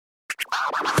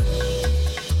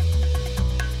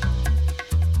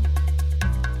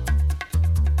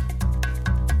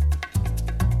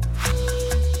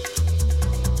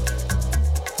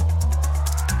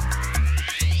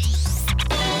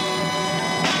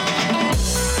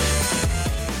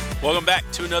Welcome back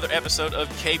to another episode of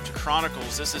Caped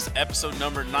Chronicles. This is episode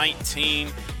number 19,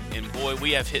 and boy,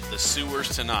 we have hit the sewers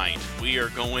tonight. We are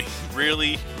going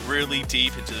really, really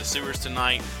deep into the sewers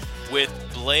tonight with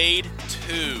Blade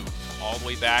 2, all the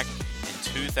way back in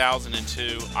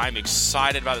 2002. I'm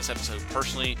excited about this episode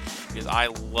personally because I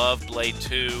love Blade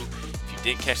 2. If you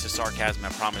didn't catch the sarcasm, I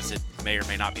promise it may or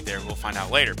may not be there. We'll find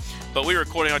out later. But we're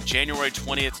recording on January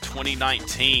 20th,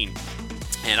 2019.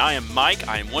 And I am Mike.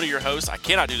 I am one of your hosts. I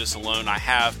cannot do this alone. I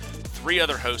have three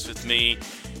other hosts with me.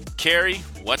 Carrie,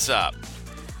 what's up?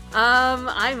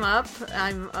 I'm up.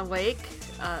 I'm awake,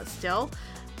 still.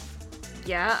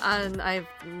 Yeah, and I've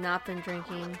not been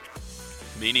drinking.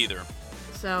 Me neither.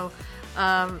 So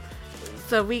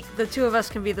the two of us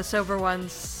can be the sober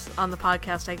ones on the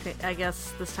podcast. I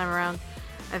guess this time around.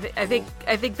 I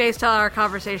think based on our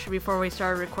conversation before we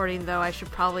started recording, though, I should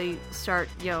probably start,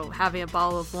 having a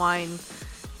bottle of wine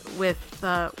with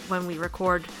when we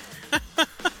record.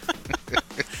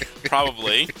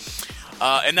 Probably.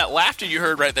 And that laughter you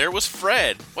heard right there was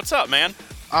Fred. What's up, man?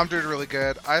 I'm doing really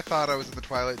good. I thought I was in the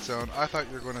Twilight Zone. I thought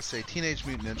you were going to say Teenage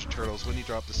Mutant Ninja Turtles when you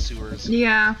dropped the sewers.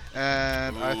 Yeah.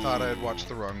 And I thought I had watched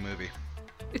the wrong movie.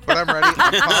 But I'm ready.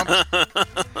 I'm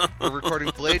pumped. We're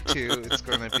recording Blade 2. It's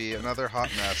going to be another hot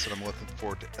mess, and I'm looking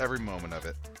forward to every moment of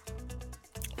it.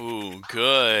 Ooh,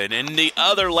 good. And the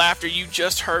other laughter you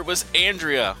just heard was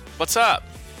Andrea. What's up?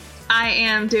 I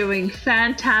am doing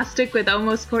fantastic with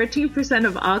almost 14%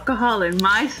 of alcohol in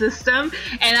my system.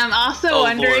 And I'm also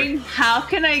wondering, how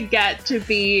can I get to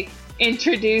be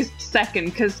introduced second?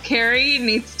 Because Carrie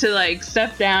needs to,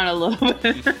 step down a little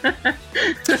bit.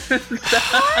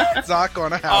 It's not going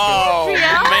to happen. Oh,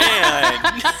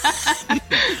 man.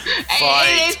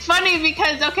 It's funny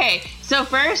because, so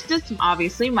first it's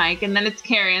obviously Mike, and then it's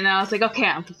Carrie, and then I was like, okay,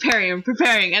 I'm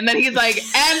preparing. And then he's like,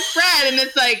 and Fred, and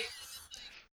it's like,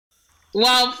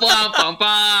 womp, womp, womp,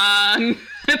 womp.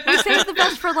 We saved the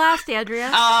best for last, Andrea.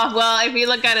 Oh, well, if you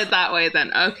look at it that way,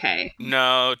 then okay.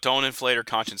 No, don't inflate her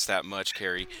conscience that much,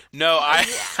 Carrie. No,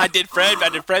 I did Fred. I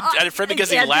did Fred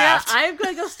because he Andrea, laughed. I'm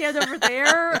going to go stand over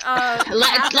there.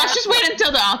 Let's just wait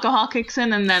until the alcohol kicks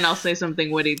in, and then I'll say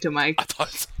something witty to Mike. I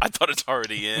thought it's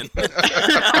already in. We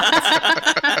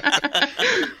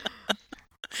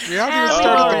haven't even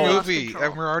started the movie,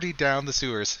 and we're already down the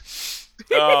sewers.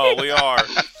 Oh, we are.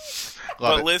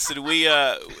 Love but it. listen, we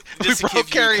just to broke give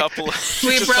you Carrie. a couple.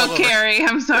 We broke Carrie.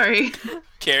 I'm sorry.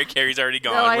 Carrie's already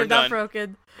gone. No, I We're am done. not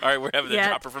broken. All right, we're having to Yet.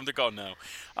 drop her from the call now.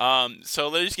 So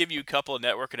let me just give you a couple of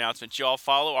network announcements. Y'all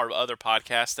follow our other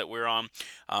podcasts that we're on.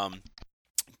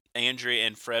 Andrea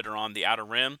and Fred are on The Outer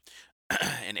Rim,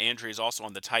 and Andrea is also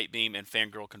on The Tight Beam and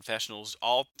Fangirl Confessionals.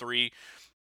 All three.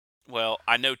 Well,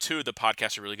 I know two of the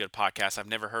podcasts are really good podcasts. I've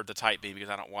never heard The Tight Beam because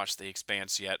I don't watch The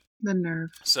Expanse yet. The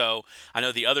nerve. So I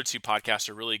know the other two podcasts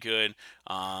are really good.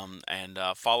 And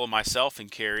follow myself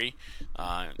and Carrie.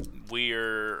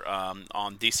 We're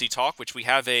on DC Talk, which we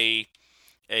have a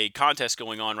contest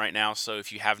going on right now. So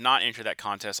if you have not entered that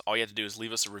contest, all you have to do is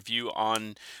leave us a review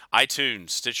on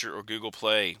iTunes, Stitcher, or Google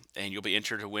Play, and you'll be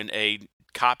entered to win a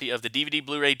copy of the DVD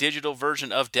Blu-ray digital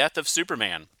version of Death of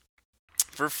Superman.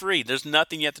 For free. There's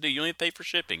nothing you have to do. You only have to pay for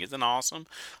shipping. Isn't that awesome?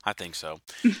 I think so.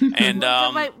 And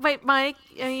Wait, Mike,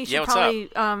 you should what's probably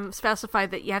specify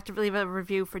that you have to leave a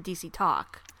review for DC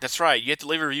Talk. that's right. You have to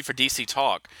leave a review for DC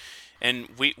Talk. And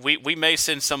we may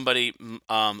send somebody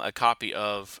a copy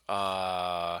of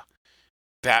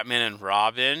Batman and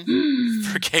Robin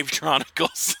for Caped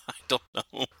Chronicles. I don't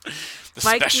know. The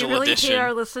Mike, special do you really edition. hate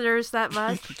our listeners that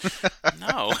much?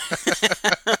 No.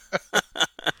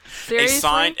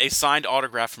 Seriously? A signed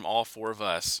autograph from all four of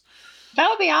us. That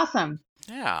would be awesome.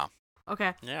 Yeah.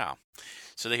 Okay. Yeah.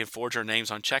 So they can forge our names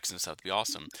on checks and stuff. It'd be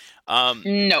awesome.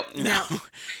 No. No.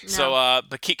 So,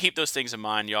 but keep those things in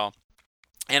mind, y'all.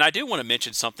 And I do want to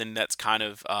mention something that's kind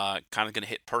of going to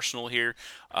hit personal here.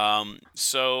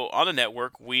 So on the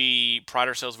network, we pride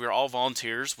ourselves. We're all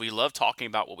volunteers. We love talking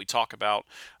about what we talk about,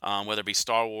 whether it be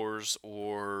Star Wars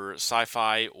or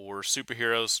sci-fi or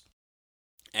superheroes.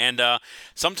 And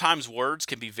sometimes words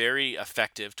can be very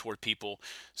effective toward people.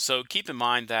 So keep in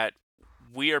mind that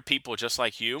we are people just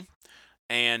like you.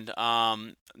 And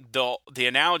the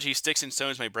analogy, sticks and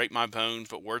stones may break my bones,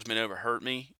 but words may never hurt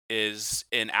me, is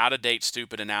an out-of-date,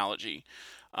 stupid analogy.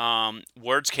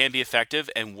 Words can be effective,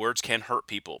 and words can hurt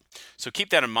people. So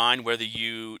keep that in mind, whether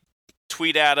you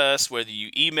tweet at us, whether you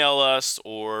email us,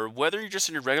 or whether you're just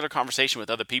in a regular conversation with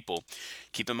other people.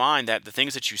 Keep in mind that the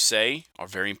things that you say are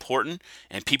very important,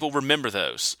 and people remember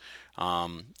those.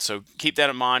 So keep that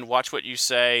in mind. Watch what you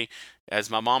say. As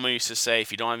my mama used to say,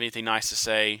 if you don't have anything nice to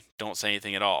say, don't say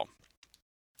anything at all.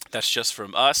 That's just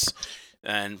from us.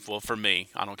 And well, for me,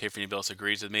 I don't care if anybody else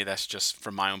agrees with me. That's just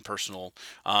from my own personal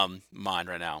mind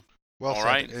right now. Well All said.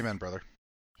 right? Amen, brother.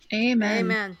 Amen.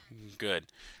 Amen. Good.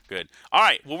 All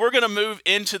right. Well, we're going to move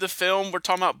into the film. We're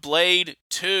talking about Blade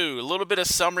 2. A little bit of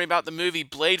summary about the movie.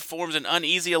 Blade forms an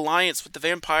uneasy alliance with the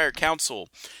Vampire Council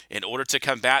in order to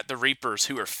combat the Reapers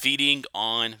who are feeding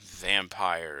on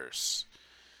vampires.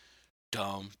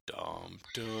 Dum, dum,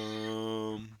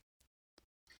 dum.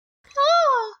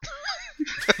 Oh.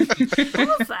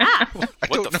 What was that?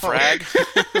 What the frag?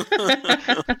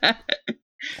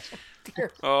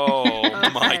 Oh,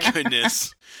 my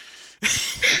goodness.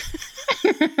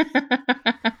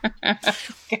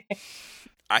 Okay.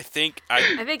 I think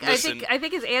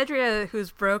it's Andrea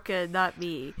who's broken, not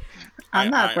me. I'm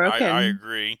not broken. I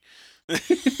agree.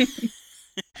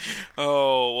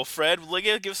 Oh, well, Fred,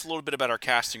 give us a little bit about our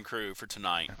cast and crew for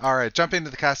tonight. All right, jumping into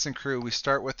the cast and crew, we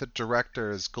start with the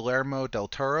directors, Guillermo del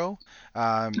Toro.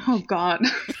 Oh, God.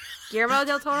 Guillermo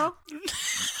del Toro?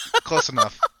 Close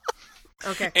enough.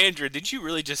 Okay. Andrew, did you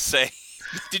really just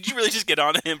get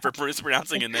on to him for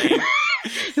mispronouncing a name?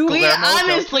 We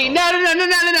honestly,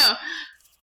 no.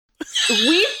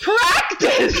 We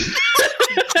practiced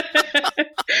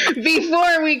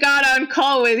before we got on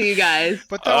call with you guys.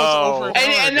 But that was over an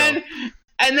hour ago.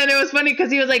 And then it was funny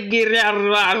because he was like, it's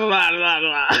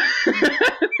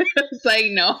like,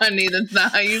 no, honey, that's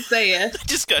not how you say it. I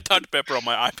just got Dr. Pepper on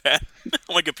my iPad,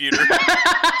 on my computer.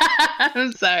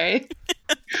 I'm sorry.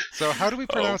 So how do we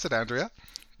pronounce it, Andrea?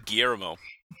 Guillermo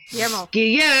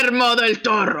del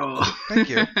Toro. Thank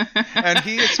you. And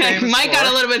he is famous Mike got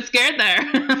a little bit scared there.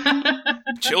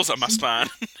 Chills on my spine.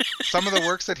 Some of the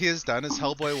works that he has done is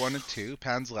Hellboy 1 and 2,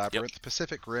 Pan's Labyrinth,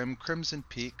 Pacific Rim, Crimson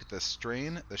Peak, The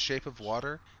Strain, The Shape of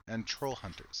Water, and Troll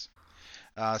Hunters.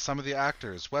 Some of the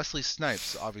actors, Wesley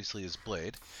Snipes, obviously, is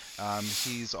Blade.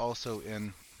 He's also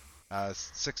in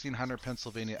 1600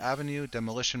 Pennsylvania Avenue,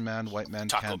 Demolition Man, White Man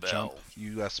Taco Can't Bell. Jump,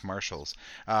 U.S. Marshals.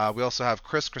 We also have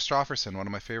Chris Christopherson, one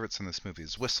of my favorites in this movie,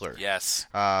 is Whistler. Yes.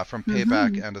 From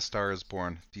Payback and A Star Is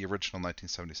Born, the original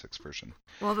 1976 version.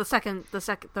 Well, the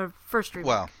first remake.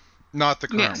 Well, not the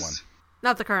current one.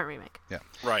 Not the current remake. Yeah.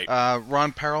 Right.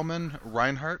 Ron Perlman,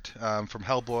 Reinhardt, from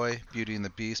Hellboy, Beauty and the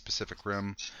Beast, Pacific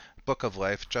Rim, Book of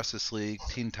Life, Justice League,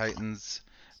 Teen Titans,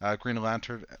 Green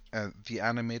Lantern, the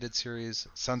animated series,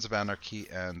 Sons of Anarchy,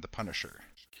 and The Punisher.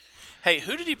 Hey,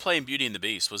 who did he play in Beauty and the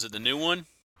Beast? Was it the new one?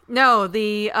 No,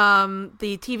 the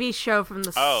TV show from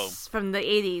the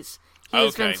 80s. He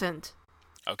was Okay. Vincent.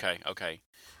 Okay.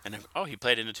 And he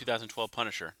played in the 2012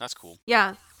 Punisher. That's cool.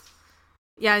 Yeah.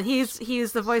 Yeah,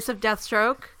 he's the voice of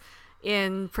Deathstroke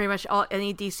in pretty much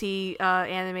any DC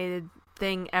animated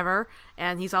thing ever,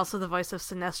 and he's also the voice of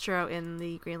Sinestro in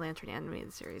the Green Lantern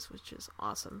animated series, which is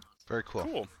awesome. Very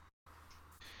cool.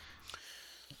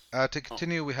 Cool. To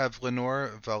continue, we have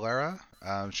Lenore Valera.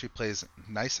 She plays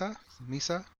Nisa.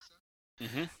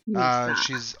 Mm-hmm.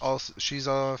 She's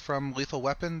from Lethal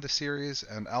Weapon, the series,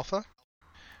 and Alpha.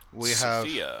 We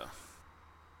Sophia.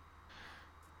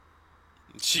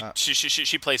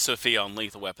 She plays Sophia on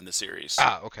Lethal Weapon, the series.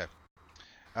 Okay.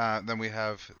 Then we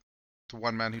have the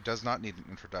one man who does not need an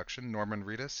introduction, Norman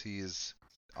Reedus. He is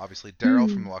obviously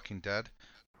Daryl from The Walking Dead.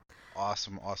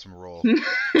 Awesome role.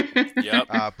 Yep.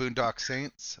 Boondock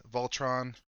Saints,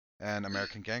 Voltron, and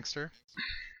American Gangster.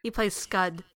 He plays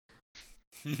Scud.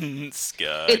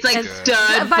 Scud. It's like Good.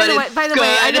 Stud, By but the way, it's I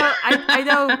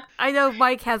Scud. know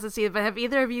Mike hasn't seen it, but have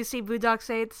either of you seen Boondock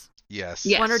Saints? Yes.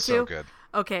 Yes. One or So two? good.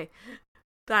 Okay.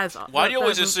 That is Why do you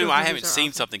always those assume movies I haven't are seen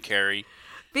awesome. something, Carrie?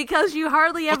 Because you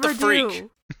hardly What the ever freak?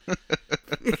 do.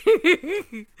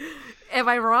 Am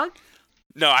I wrong?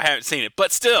 No, I haven't seen it,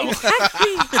 but still.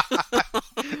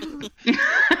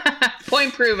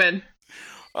 Point proven.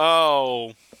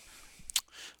 Oh.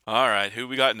 All right, who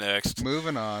we got next?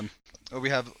 Moving on. We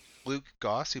have Luke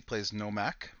Goss, who plays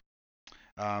Nomak.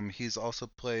 He's also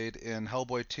played in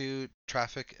Hellboy 2,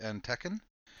 Traffic, and Tekken.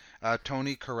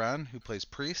 Tony Curran, who plays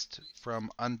Priest from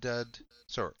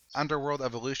Underworld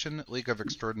Evolution, League of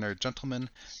Extraordinary Gentlemen,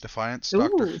 Defiance,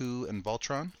 Doctor Who, and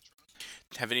Voltron.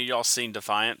 Have any of y'all seen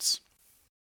Defiance?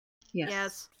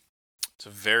 Yes. It's a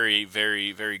very,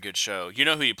 very, very good show. You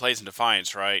know who he plays in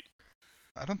Defiance, right?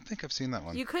 I don't think I've seen that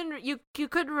one. You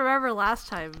couldn't remember last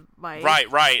time, Mike.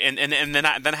 Right. And then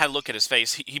I had to look at his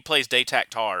face. He plays Daytak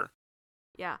Tar.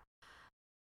 Yeah.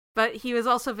 But he was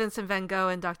also Vincent Van Gogh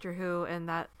in Doctor Who, and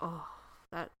that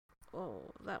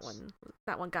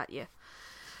one got you.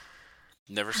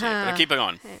 Never seen it, but keep it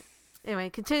on. Anyway,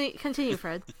 continue,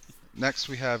 Fred. Next,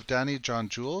 we have Danny John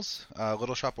Jules,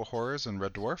 Little Shop of Horrors, and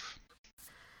Red Dwarf.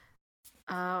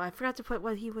 I forgot to put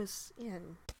what he was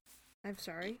in. I'm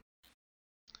sorry.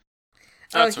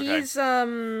 That's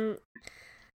okay.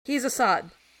 He's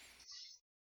Assad.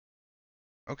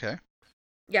 Okay.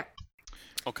 Yeah.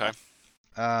 Okay.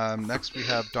 Next we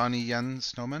have Donnie Yen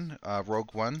Snowman,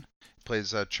 Rogue One,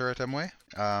 plays Chirrut Imwe.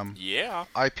 Yeah.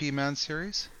 IP Man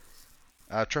series.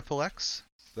 Triple X,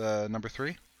 the number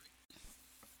 3.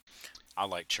 I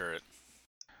like Chirrut.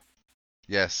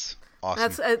 Yes,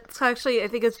 awesome. It's actually, I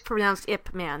think it's pronounced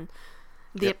Ip Man.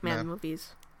 The Ip Ip Man Man.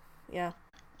 movies. Yeah.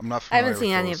 I'm not I familiar haven't seen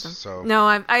with any those, of them. So... No,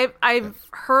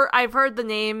 I've heard the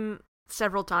name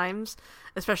several times,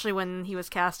 especially when he was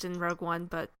cast in Rogue One.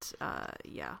 But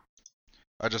yeah.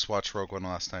 I just watched Rogue One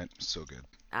last night. So good.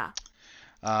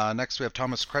 Ah. Next we have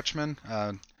Thomas Kretschmann.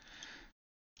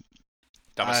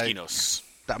 Damaskinos.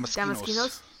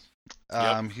 Damaskinos.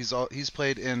 Yep. He's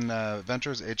played in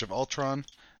Avengers: Age of Ultron,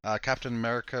 Captain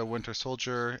America: Winter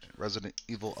Soldier, Resident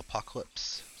Evil: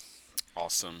 Apocalypse.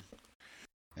 Awesome.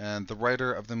 And the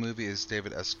writer of the movie is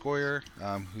David S. Goyer,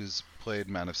 who's played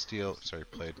Man of Steel.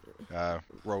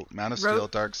 Wrote Man of Steel,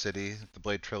 Dark City, the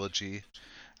Blade trilogy,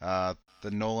 the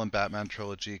Nolan Batman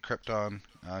trilogy, Krypton,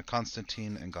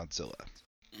 Constantine, and Godzilla.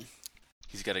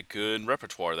 He's got a good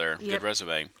repertoire there. Yep. Good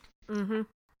resume. Mm-hmm.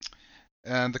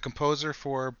 And the composer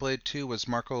for Blade 2 was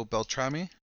Marco Beltrami,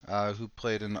 who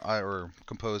played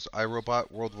composed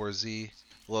iRobot, World War Z,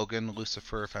 Logan,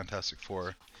 Lucifer, Fantastic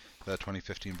Four, the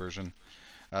 2015 version,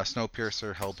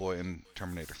 Snowpiercer, Hellboy, and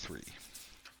Terminator 3.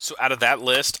 So out of that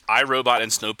list, iRobot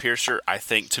and Snowpiercer, I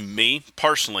think, to me,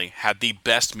 personally, had the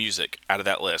best music out of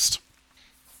that list.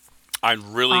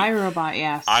 iRobot,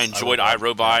 yes. I enjoyed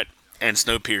iRobot and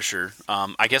Snowpiercer.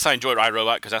 I guess I enjoyed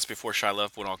iRobot because that's before Shia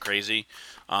LaBeouf went all crazy.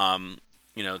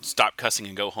 Stop cussing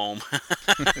and go home.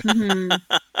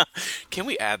 Can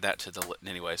we add that to the list?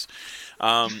 Anyways.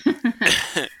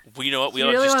 You know what? You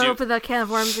really want to open that can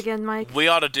of worms again, Mike? We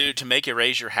ought to do, to make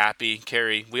Erase Your Happy,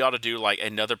 Carrie, we ought to do like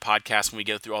another podcast when we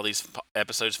go through all these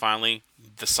episodes finally.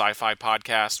 The sci-fi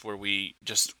podcast where we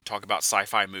just talk about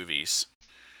sci-fi movies.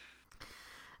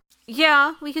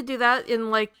 Yeah, we could do that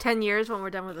in like 10 years when we're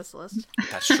done with this list.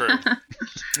 That's true.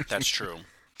 That's true.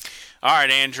 All right,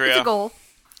 Andrea. It's a goal.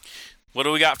 What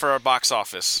do we got for our box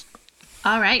office?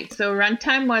 All right, so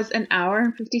runtime was 1 hour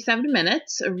and 57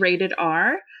 minutes, rated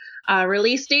R.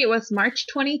 Release date was March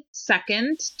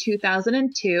 22nd,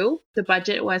 2002. The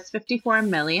budget was $54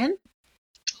 million.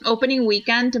 Opening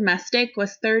weekend domestic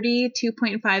was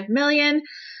 $32.5 million.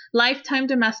 Lifetime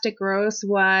domestic gross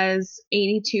was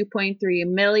 $82.3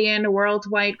 million.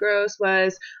 Worldwide gross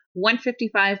was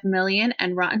 $155 million.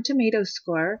 And Rotten Tomatoes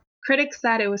score, critics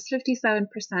said it was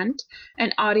 57%,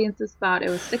 and audiences thought it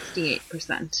was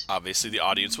 68%. Obviously, the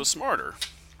audience was smarter.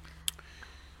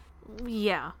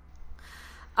 Yeah.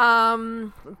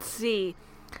 Let's see.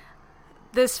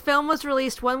 This film was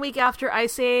released 1 week after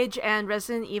Ice Age and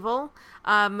Resident Evil.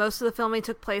 Most of the filming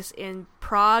took place in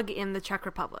Prague in the Czech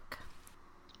Republic.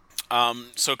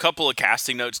 So a couple of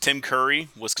casting notes. Tim Curry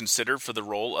was considered for the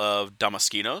role of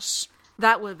Damaskinos.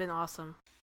 That would have been awesome.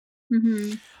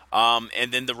 Mm-hmm.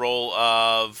 And then the role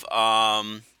of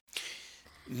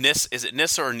is it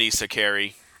Nissa or Nisa,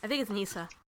 Carrie? I think it's Nisa.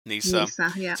 Nisa,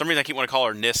 yeah. For some reason I keep wanting to call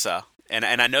her Nissa, and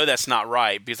I know that's not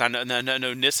right because I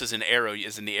know Nissa's in Arrow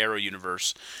in the Arrow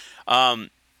universe.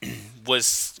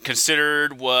 Was Asia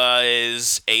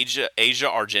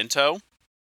Argento,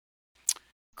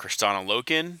 Kristana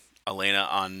Loken, Elena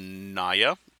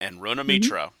Anaya, and Rona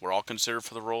Mitra were all considered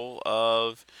for the role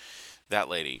of that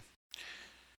lady,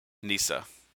 Nisa.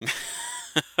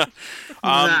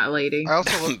 That lady. I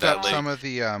also looked at some of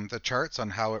the charts on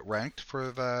how it ranked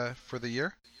for the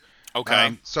year.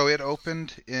 Okay. So it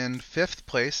opened in 5th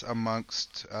place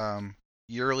amongst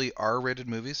yearly R-rated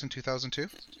movies in 2002,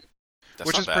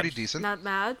 which is pretty decent. Not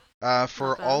bad.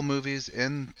 For all movies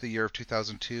in the year of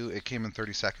 2002, it came in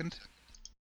 32nd.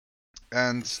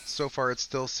 And so far, it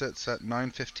still sits at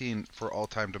 915 for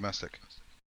all-time domestic.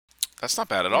 That's not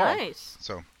bad at all. Nice.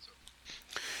 So,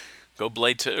 go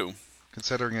Blade 2.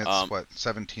 Considering it's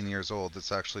 17 years old,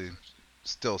 it's actually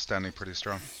still standing pretty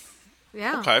strong.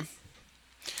 Yeah. Okay.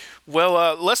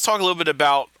 Well, let's talk a little bit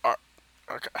about our.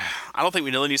 I don't think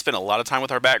we really need to spend a lot of time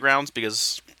with our backgrounds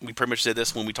because we pretty much did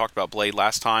this when we talked about Blade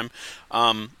last time.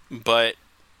 But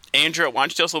Andrea, why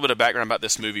don't you tell us a little bit of background about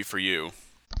this movie for you?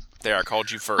 There, I called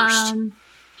you first.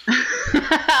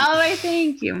 Oh,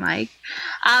 thank you, Mike.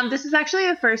 This is actually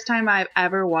the first time I've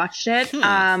ever watched it.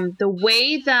 The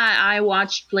way that I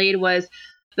watched Blade was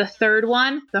the third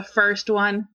one, the first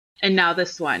one, and now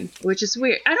this one, which is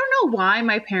weird. I don't know why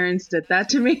my parents did that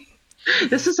to me.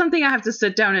 This is something I have to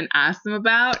sit down and ask them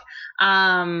about.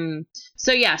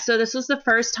 So this was the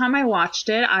first time I watched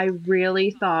it. I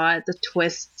really thought the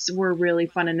twists were really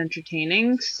fun and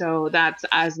entertaining. So that's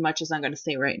as much as I'm going to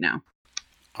say right now.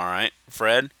 All right,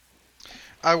 Fred?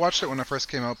 I watched it when it first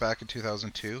came out back in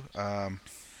 2002.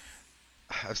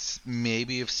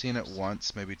 Maybe have seen it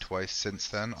once, maybe twice since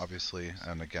then, obviously,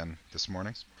 and again this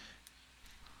morning.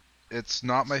 It's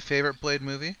not my favorite Blade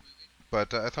movie,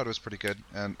 but I thought it was pretty good,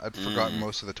 and I'd forgotten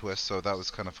most of the twists, so that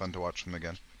was kind of fun to watch them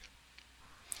again.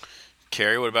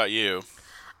 Carrie, what about you?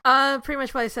 Pretty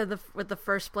much what I said with the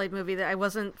first Blade movie, that I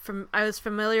was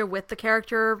familiar with the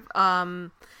character,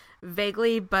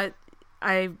 vaguely, but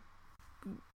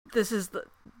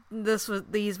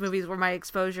these movies were my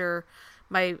exposure,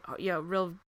 my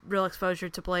real exposure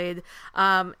to Blade.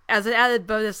 As an added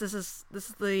bonus, this is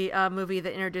the movie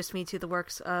that introduced me to the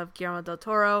works of Guillermo del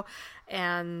Toro,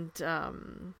 and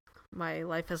my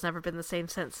life has never been the same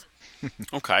since.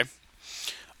 Okay.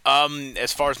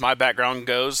 As far as my background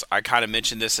goes, I kind of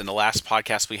mentioned this in the last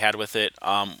podcast we had with it,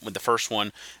 with the first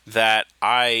one, that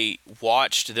I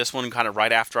watched this one kind of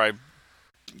right after I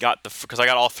got because I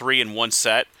got all three in one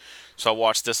set, so I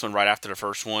watched this one right after the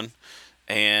first one,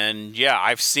 and yeah,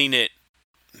 I've seen it.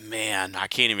 Man, I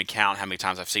can't even count how many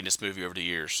times I've seen this movie over the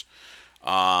years.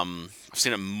 I've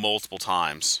seen it multiple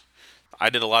times. I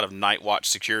did a lot of night watch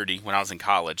security when I was in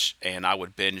college, and I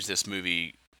would binge this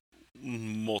movie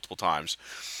multiple times.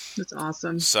 That's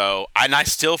awesome. So, and I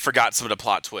still forgot some of the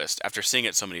plot twist after seeing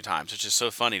it so many times, which is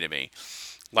so funny to me.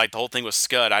 Like the whole thing with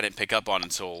Scud, I didn't pick up on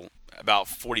until about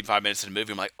 45 minutes in the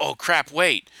movie. I'm like, oh crap,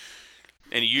 wait!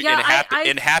 And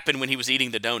it happened when he was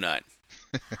eating the donut.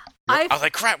 I was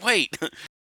like, crap, wait!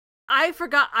 I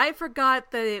forgot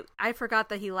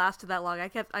that he lasted that long. I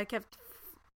kept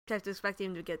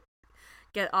expecting him to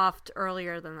get off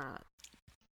earlier than that.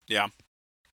 Yeah.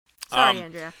 Sorry,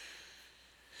 Andrea.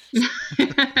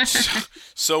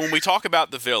 So when we talk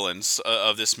about the villains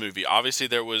of this movie, obviously I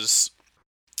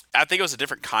think it was a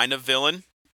different kind of villain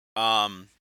than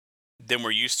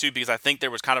we're used to, because I think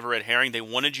there was kind of a red herring. They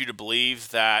wanted you to believe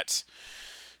that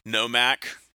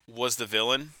Nomak was the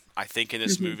villain, I think, in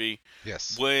this movie.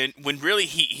 Yes. When really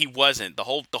he wasn't. The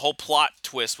whole plot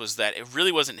twist was that it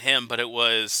really wasn't him, but it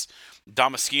was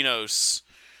Damaskinos.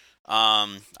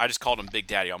 I just called him Big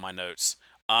Daddy on my notes.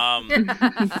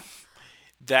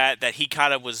 That he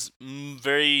kind of was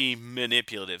very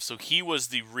manipulative. So he was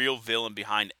the real villain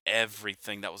behind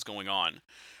everything that was going on.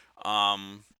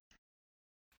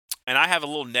 And I have a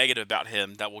little negative about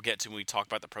him that we'll get to when we talk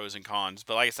about the pros and cons.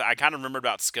 But like I said, I kind of remember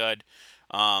about Scud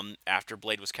after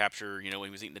Blade was captured, when he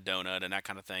was eating the donut and that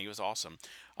kind of thing. It was awesome.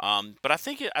 But I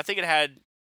think it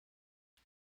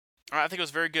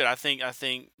was very good. I think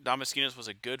Damaskinos was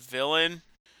a good villain.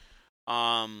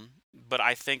 But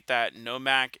I think that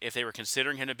Nomak, if they were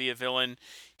considering him to be a villain,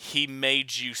 he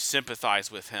made you sympathize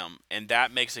with him, and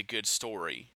that makes a good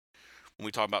story. When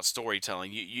we talk about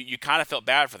storytelling, you kind of felt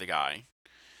bad for the guy.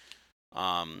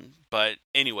 But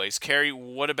anyways, Carrie,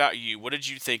 what about you? What did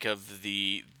you think of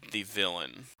the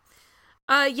villain?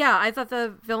 Yeah, I thought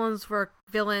the villains were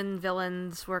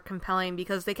compelling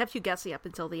because they kept you guessing up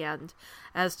until the end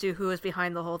as to who was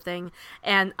behind the whole thing.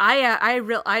 And I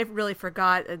really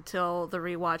forgot until the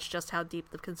rewatch just how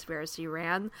deep the conspiracy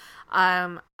ran.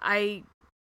 I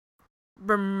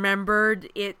remembered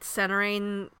it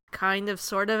centering kind of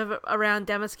sort of around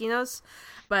Damaskinos,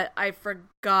 but I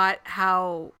forgot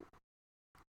how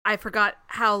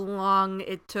long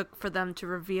it took for them to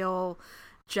reveal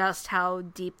just how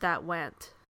deep that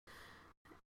went.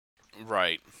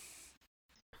 Right.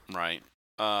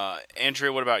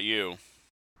 Andrea, what about you?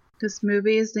 This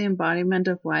movie is the embodiment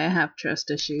of why I have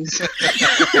trust issues.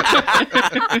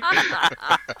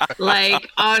 Like,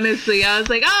 honestly, I was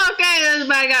like, oh, okay, this is a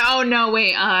bad guy. Oh, no,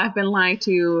 wait, I've been lied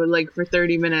to, for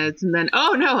 30 minutes. And then,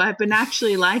 oh, no, I've been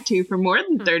actually lied to for more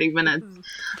than 30 minutes.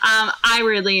 I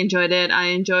really enjoyed it. I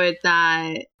enjoyed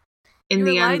that in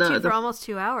the end. You were lied to for almost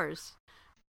 2 hours.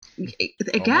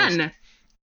 Again, almost.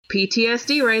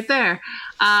 PTSD right there.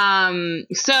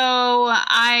 So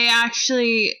I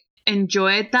actually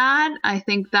enjoyed that. I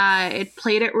think that it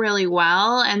played it really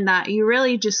well, and that you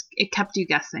really it kept you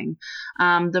guessing.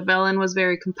 The villain was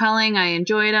very compelling. I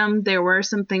enjoyed him. There were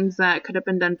some things that could have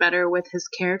been done better with his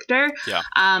character. Yeah.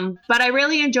 But I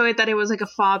really enjoyed that it was like a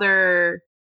father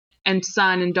and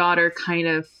son and daughter kind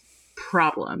of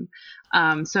problem.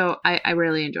 So I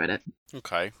really enjoyed it.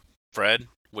 Okay. Fred,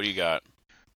 what do you got?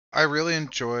 I really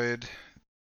enjoyed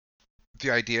the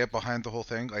idea behind the whole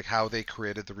thing, like how they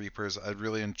created the Reapers. I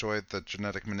really enjoyed the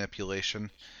genetic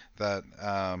manipulation that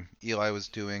Eli was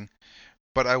doing.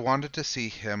 But I wanted to see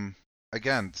him,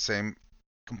 again, same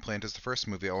complaint as the first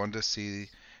movie. I wanted to see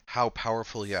how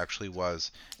powerful he actually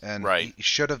was, and Right. he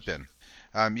should have been.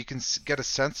 You can get a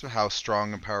sense of how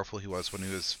strong and powerful he was when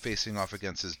he was facing off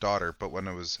against his daughter, but when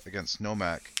it was against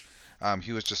Nomak,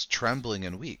 he was just trembling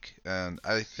and weak, and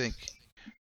I think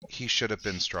he should have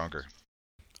been stronger.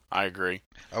 I agree.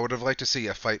 I would have liked to see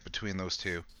a fight between those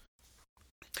two.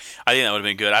 I think that would have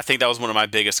been good. I think that was one of my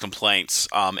biggest complaints,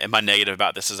 and my negative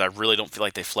about this is I really don't feel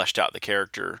like they fleshed out the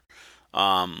character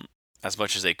as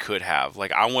much as they could have.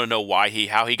 Like, I want to know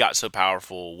how he got so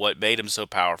powerful, what made him so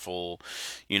powerful.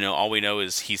 All we know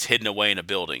is he's hidden away in a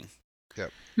building.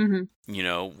 Yep.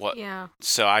 Mm-hmm. What? Yeah.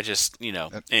 So I just,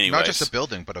 anyways. Not just a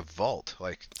building, but a vault.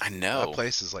 Like, I know. that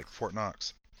place is like Fort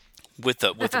Knox. With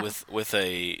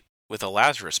a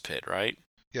Lazarus pit, right?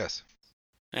 Yes.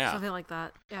 Yeah. Something like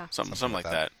that. Yeah. Something like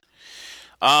that.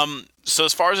 So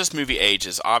as far as this movie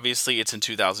ages, obviously it's in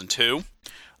 2002.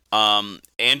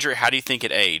 Andrew, how do you think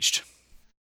it aged?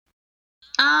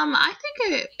 I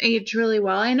think it aged really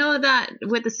well. I know that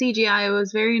with the CGI, it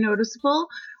was very noticeable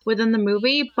within the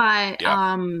movie, but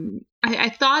Yeah. I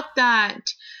thought that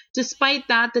despite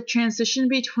that, the transition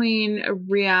between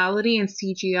reality and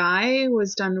CGI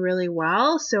was done really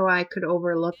well, so I could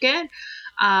overlook it.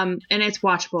 And it's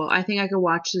watchable. I think I could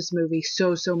watch this movie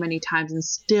so many times and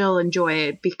still enjoy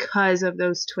it because of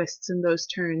those twists and those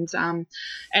turns. And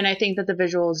I think that the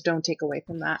visuals don't take away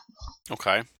from that.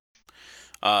 Okay.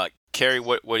 Carrie,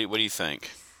 what do you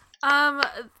think? Some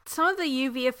of the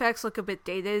UV effects look a bit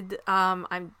dated.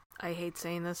 I hate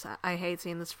saying this. I hate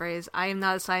saying this phrase. I am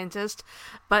not a scientist,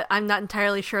 but I'm not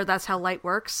entirely sure that's how light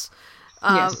works.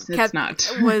 Yes, it's not.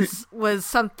 was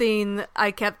something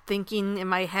I kept thinking in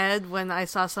my head when I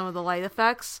saw some of the light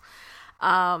effects.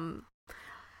 Also,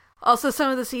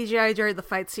 some of the CGI during the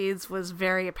fight scenes was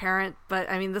very apparent, but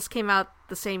I mean, this came out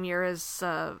the same year as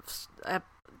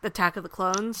Attack of the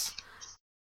Clones,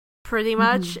 pretty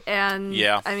much. And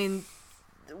yeah. I mean,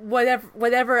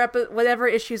 whatever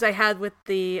issues I had with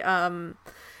the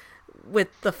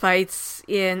fights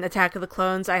in Attack of the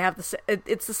Clones, I have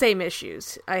it's the same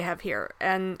issues I have here,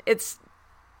 and it's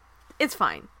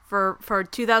fine for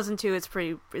 2002.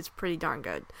 It's pretty darn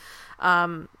good.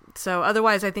 So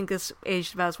otherwise, I think this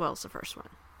aged about as well as the first one.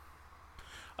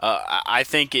 I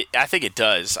think it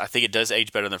does. I think it does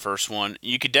age better than the first one.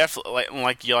 You could definitely,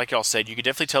 like y'all said, you could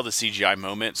definitely tell the CGI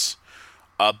moments.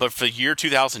 But for the year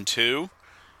 2002,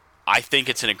 I think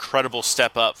it's an incredible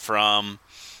step up from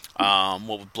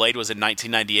what Blade was in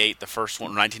 1998, the first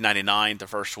one, 1999, the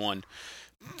first one.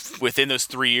 Within those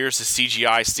 3 years, the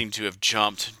CGI seemed to have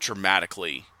jumped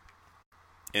dramatically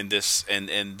in this and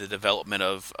the development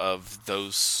of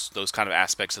those kind of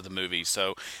aspects of the movie.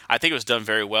 So I think it was done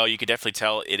very well. You could definitely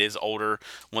tell it is older.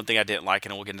 One thing I didn't like,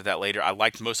 and we'll get into that later, I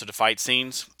liked most of the fight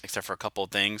scenes, except for a couple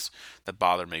of things that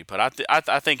bothered me. But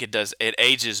I think it does. It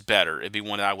ages better. It'd be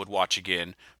one that I would watch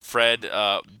again. Fred,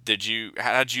 how did you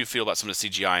feel about some of the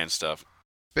CGI and stuff?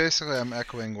 Basically, I'm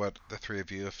echoing what the three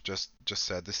of you have just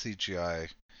said. The CGI,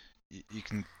 you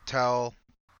can tell,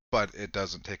 but it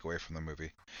doesn't take away from the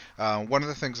movie. One of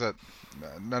the things that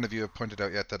none of you have pointed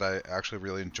out yet that I actually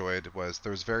really enjoyed was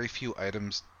there was very few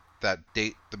items that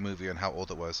date the movie and how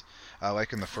old it was.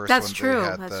 Like in the first That's one, true. they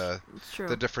had That's true.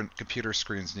 the different computer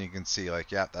screens, and you can see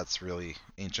like, yeah, that's really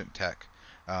ancient tech.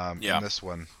 Yeah. In this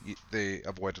one, they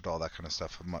avoided all that kind of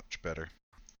stuff much better.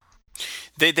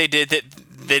 They did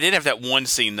have that one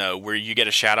scene though where you get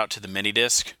a shout out to the mini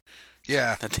disc.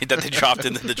 Yeah, that they dropped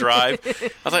into the drive.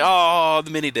 I was like, oh, the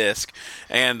mini disc,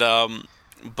 and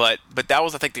but that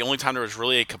was, I think, the only time there was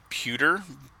really a computer,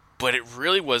 but it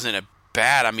really wasn't a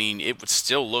bad. I mean, it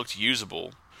still looked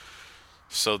usable.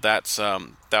 So that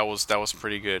was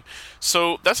pretty good.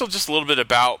 So that's just a little bit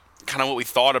about kind of what we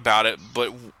thought about it. But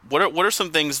what are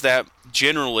some things that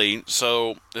generally?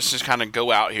 So let's just kind of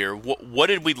go out here. What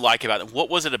did we like about it? What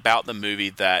was it about the movie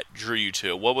that drew you to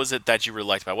it? What was it that you really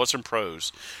liked about it? What's some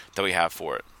pros that we have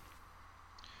for it?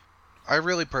 I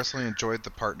really personally enjoyed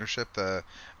the partnership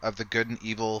of the good and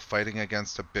evil fighting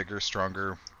against a bigger,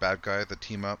 stronger bad guy, the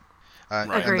team up,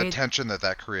 and the tension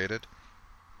that created.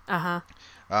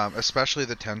 Especially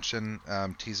the tension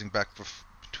teasing back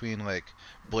between like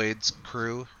Blade's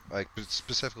crew, like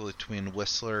specifically between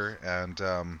Whistler and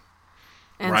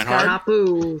Reinhardt.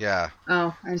 Chapu. Yeah.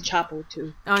 Oh, and Chapu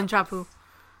too. Oh, and Chapu.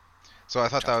 So I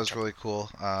thought that was really cool.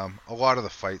 A lot of the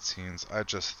fight scenes I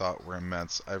just thought were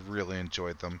immense. I really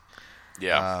enjoyed them.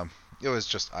 Yeah. It was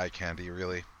just eye candy,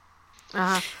 really.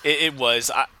 It was.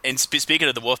 And speaking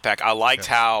of the Wolfpack, I liked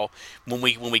how when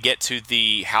we get to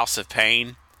the House of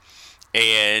Pain,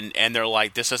 and they're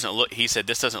like, this doesn't look. He said,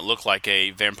 this doesn't look like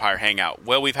a vampire hangout.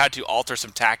 Well, we've had to alter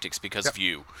some tactics because of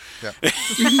you. Yep.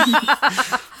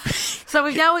 So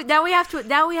now we have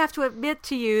to admit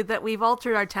to you that we've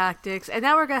altered our tactics, and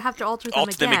now we're going to have to alter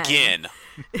them again.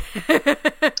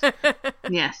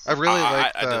 Yes. I really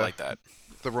I did like that.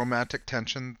 The romantic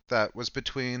tension that was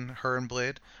between her and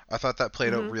Blade. I thought that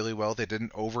played out really well. They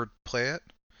didn't overplay it.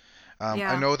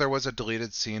 I know there was a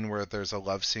deleted scene where there's a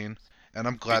love scene, and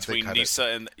I'm glad Between they cut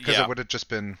Nisa it. Because it would have just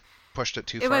been pushed it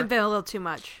too far. It would have been a little too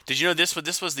much. Did you know this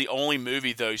was the only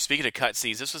movie, though, speaking of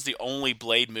cutscenes, this was the only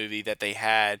Blade movie that they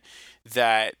had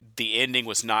that the ending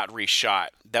was not reshot.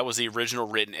 That was the original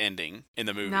written ending in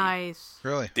the movie. Nice.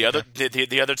 Really? The other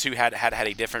two had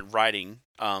a different writing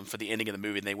for the ending of the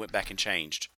movie, and they went back and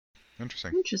changed.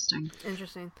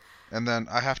 Interesting. And then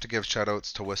I have to give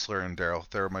shout-outs to Whistler and Daryl.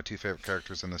 They're my two favorite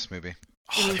characters in this movie.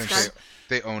 I think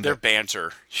they owned their it.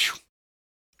 banter.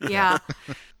 Yeah.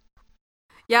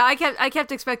 Yeah, I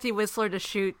kept expecting Whistler to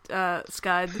shoot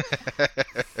Scud.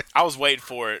 I was waiting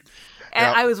for it. And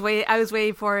I was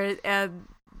waiting for it, and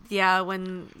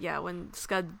when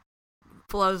Scud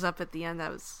blows up at the end, I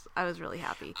was really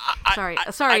happy.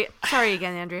 Sorry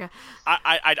again, Andrea.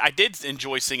 I did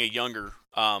enjoy seeing a younger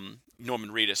Norman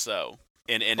Reedus though,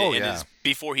 and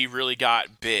before he really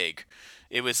got big,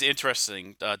 it was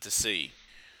interesting to see.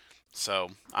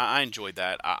 So I enjoyed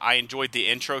that. I enjoyed the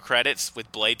intro credits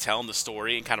with Blade telling the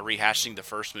story and kind of rehashing the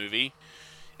first movie.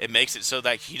 It makes it so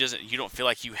that you don't feel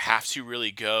like you have to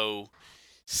really go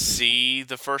see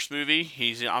the first movie.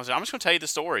 I'm just going to tell you the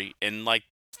story in like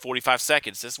 45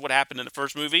 seconds. This is what happened in the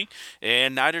first movie,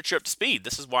 and now you're up to speed.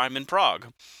 This is why I'm in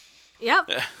Prague.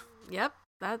 Yep. Yep.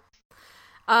 That.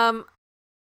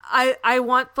 I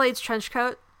want Blade's trench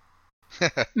coat.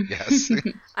 Yes.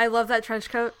 I love that trench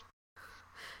coat.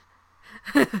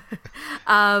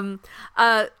 I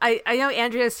know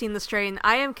Andrea's seen The Strain.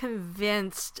 I am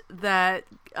convinced that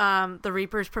the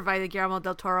Reapers provided Guillermo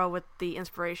del Toro with the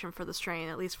inspiration for The Strain,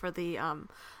 at least for the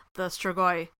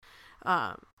Strigoi.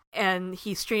 And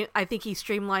I think he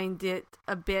streamlined it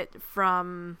a bit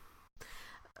from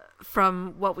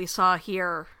what we saw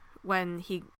here when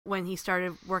he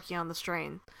started working on The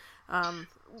Strain,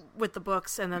 with the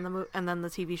books and then the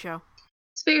TV show.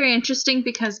 It's very interesting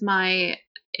because my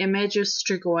image of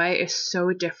Strigoi is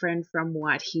so different from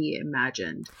what he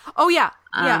imagined. Oh yeah,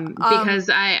 because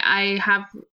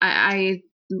I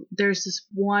there's this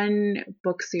one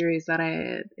book series that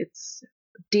it's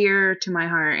dear to my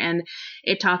heart, and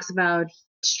it talks about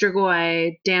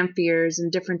Strigoi, Dhamphirs,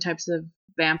 and different types of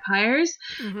vampires,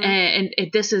 and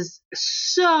this is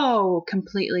so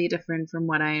completely different from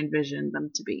what I envisioned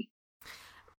them to be.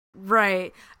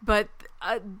 Right, but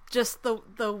just the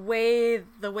way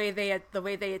they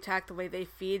attack, the way they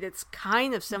feed, it's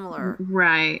kind of similar,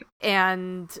 right?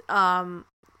 And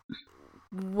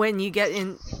when you get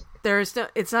in,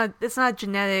 it's not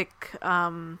genetic.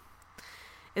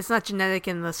 It's not genetic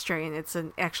in The Strain. It's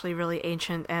actually really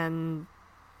ancient, and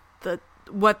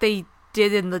what they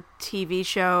did in the TV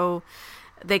show,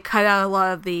 they cut out a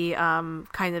lot of the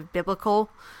kind of biblical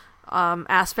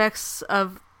aspects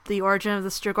of the origin of the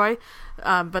Strigoi,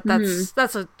 but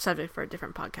that's a subject for a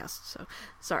different podcast. So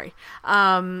sorry,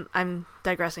 I'm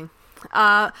digressing.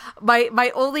 My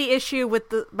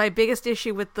biggest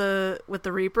issue with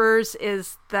the Reapers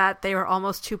is that they were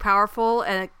almost too powerful,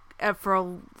 and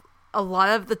for a lot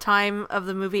of the time of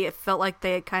the movie, it felt like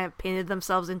they had kind of painted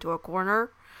themselves into a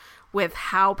corner with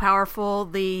how powerful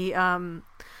the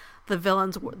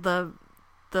villains,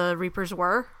 the Reapers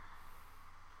were.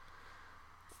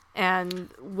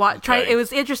 And it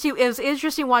was interesting. It was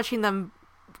interesting watching them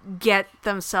get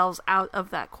themselves out of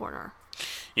that corner.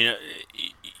 You know,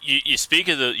 you speak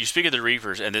of the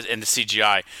Reapers and the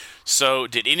CGI. So,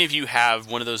 did any of you have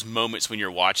one of those moments when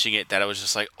you're watching it that it was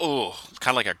just like, oh,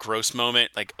 kind of like a gross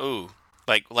moment, like oh,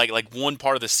 like one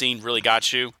part of the scene really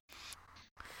got you?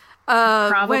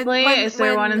 Probably. Is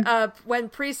there one? When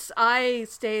Priest's eye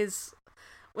stays.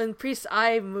 When Priest's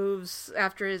eye moves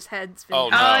after his head's been... Oh,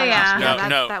 no. Yeah.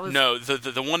 No.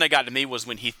 The one that got to me was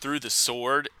when he threw the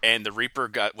sword and the Reaper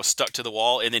was stuck to the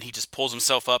wall, and then he just pulls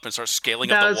himself up and starts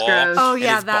scaling up the wall. Gross. Oh,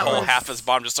 yeah, and that was... half his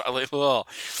bottom just started like, ugh.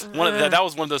 That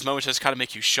was one of those moments that just kind of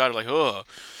make you shudder, like, ugh.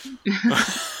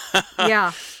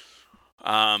 Yeah.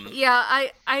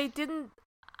 I didn't...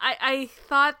 I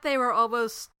thought they were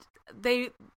almost...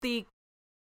 The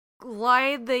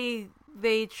lie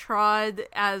they trod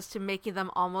as to making them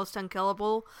almost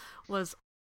unkillable was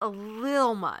a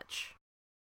little much.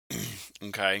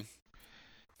 Okay.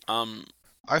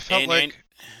 I felt like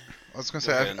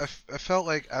I felt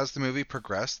like as the movie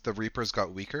progressed, the Reapers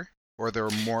got weaker. or they were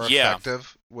more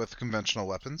effective with conventional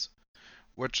weapons,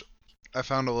 which I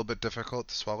found a little bit difficult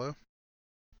to swallow.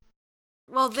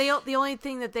 Well, the only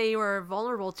thing that they were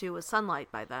vulnerable to was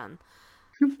sunlight by then.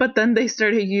 But then they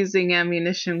started using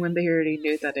ammunition when they already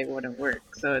knew that it wouldn't work.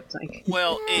 So it's like,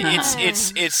 well,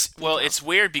 it's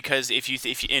weird because if you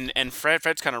and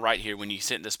Fred's kind of right here when you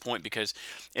sit in this point, because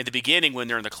at the beginning when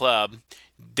they're in the club,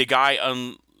 the guy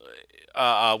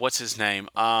what's his name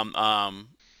Chapo,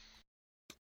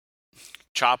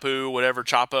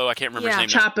 I can't remember his name.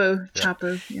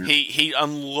 Chapo. Yeah. He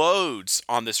unloads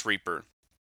on this Reaper.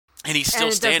 And he's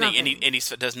still standing, and he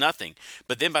does nothing.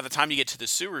 But then by the time you get to the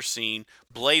sewer scene,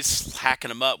 Blade's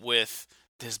hacking him up with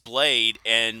his blade,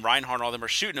 and Reinhardt and all them are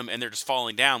shooting him, and they're just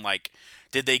falling down. Like,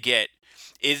 did they get...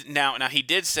 Now he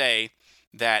did say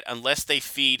that unless they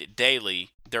feed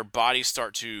daily, their bodies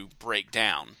start to break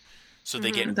down. So they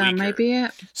get weaker. That might be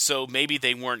it. So maybe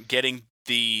they weren't getting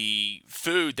the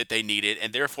food that they needed,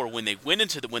 and therefore when they were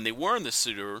in the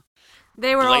sewer...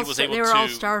 They were all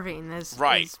starving, is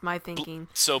my thinking.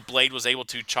 So Blade was able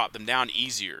to chop them down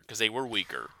easier because they were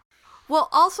weaker. Well,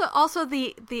 also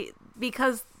the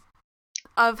because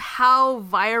of how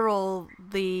viral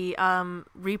the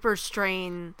Reaper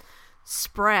strain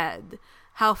spread,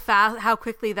 how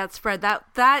quickly that spread.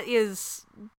 That is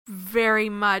very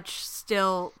much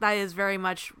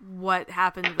what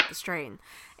happened with the strain,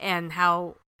 and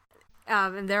how.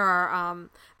 And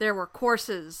there were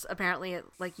courses apparently at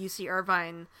like UC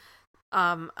Irvine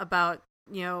about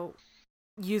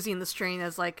using the strain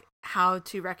as like how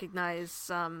to recognize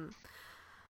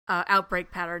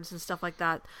outbreak patterns and stuff like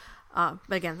that. But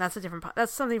again, that's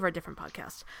something for a different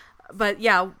podcast. But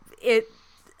yeah, it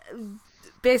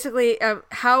basically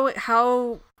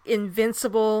how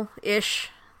invincible-ish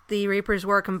the Reapers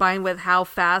were combined with how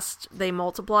fast they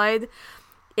multiplied.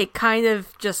 It kind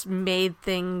of just made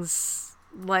things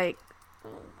like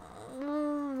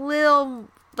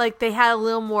they had a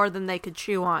little more than they could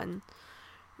chew on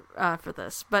for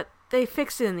this, but they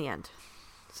fixed it in the end.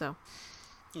 So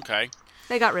okay,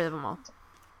 they got rid of them all.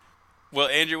 Well,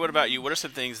 Andrew, what about you? What are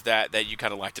some things that you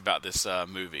kind of liked about this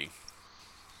movie?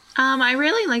 I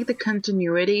really like the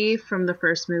continuity from the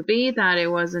first movie, that it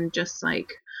wasn't just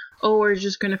like, oh, we're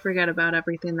just going to forget about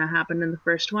everything that happened in the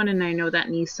first one. And I know that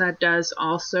Nisa does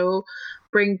also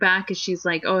bring back, and she's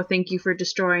like, oh, thank you for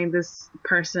destroying this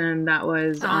person that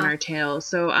was on our tail.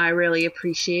 So I really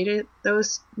appreciated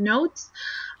those notes.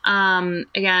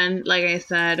 Again, like I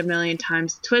said a million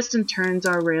times, twists and turns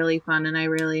are really fun, and I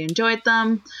really enjoyed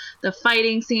them. The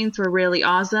fighting scenes were really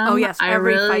awesome. Oh, yes,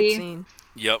 every fight scene.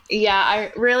 Yep. Yeah,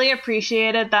 I really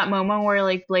appreciated that moment where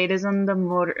like Blade is on the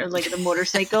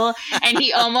motorcycle and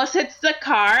he almost hits the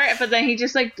car, but then he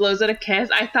just like blows it a kiss.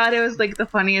 I thought it was like the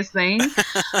funniest thing.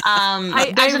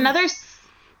 There's another.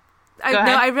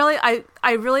 I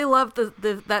really love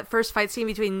that first fight scene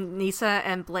between Nisa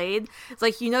and Blade. It's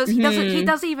like he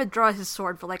doesn't even draw his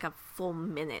sword for like a full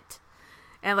minute,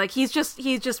 and like he's just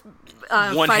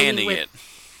one-handing it.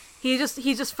 He's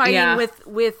just fighting with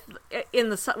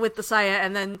the Saya,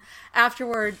 and then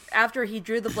after he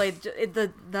drew the blade,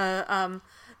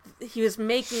 he was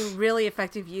making really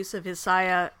effective use of his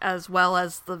Saya as well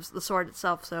as the sword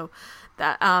itself. So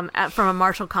that from a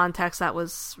martial context, that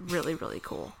was really, really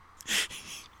cool.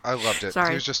 I loved it. Sorry.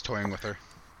 He was just toying with her.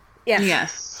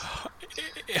 Yes.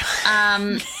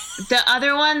 The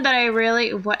other one that I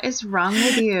really... What is wrong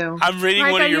with you? I'm reading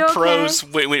Mike, one of your prose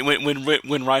okay?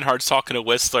 when Reinhardt's talking to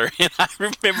Whistler, and I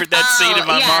remembered that scene in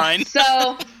my mind.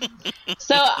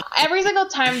 So every single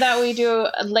time that we do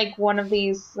like one of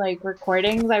these like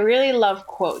recordings, I really love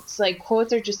quotes. Like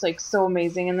quotes are just like so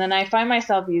amazing, and then I find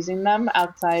myself using them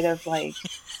outside of like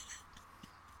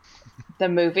the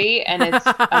movie, and it's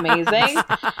amazing.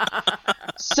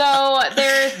 So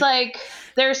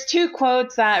there's two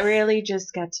quotes that really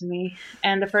just get to me.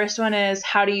 And the first one is,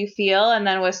 how do you feel? And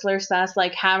then Whistler says,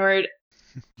 like, hammered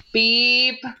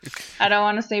beep. I don't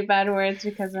want to say bad words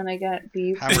because then I get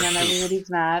beep and then everybody's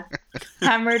mad.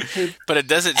 Hammered poop. But it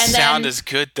doesn't sound as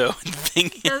good, though. Okay,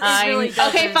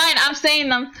 fine. I'm saying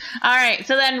them. All right.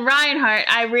 So then Reinhardt,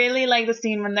 I really like the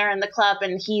scene when they're in the club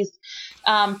and he's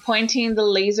pointing the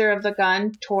laser of the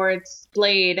gun towards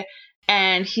Blade.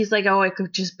 And he's like, oh, it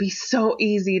could just be so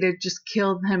easy to just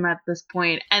kill him at this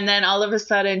point. And then all of a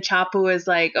sudden, Chapu is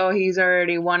like, oh, he's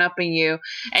already one-upping you.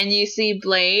 And you see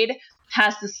Blade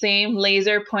has the same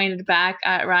laser pointed back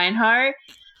at Reinhardt.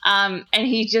 And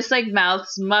he just like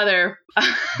mouths mother.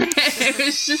 It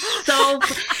was just so.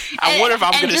 I wonder if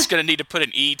I'm just going to need to put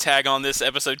an E tag on this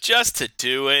episode just to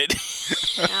do it.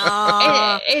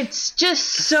 It's just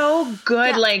so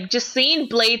good. Yeah. Like just seeing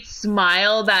Blade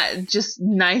smile, that just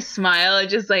nice smile,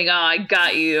 just like, oh, I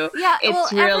got you. Yeah,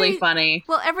 it's really funny.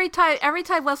 Well, every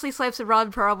time Wesley Snipes and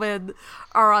Ron Perlman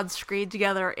are on screen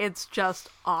together, it's just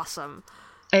awesome.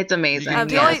 It's amazing.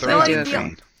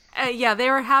 Yeah, they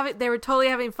were totally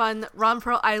having fun.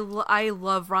 I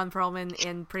love Ron Perlman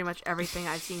in pretty much everything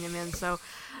I've seen him in. So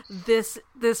this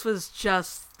was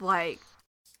just like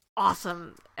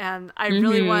awesome, and I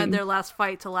really wanted their last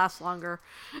fight to last longer.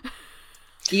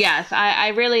 Yes, I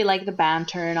really like the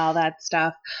banter and all that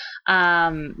stuff.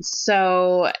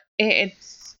 So it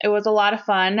was a lot of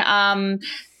fun.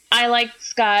 I liked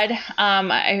Scud.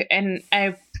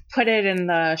 I put it in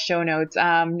the show notes.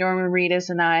 Norman Reedus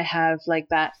and I have like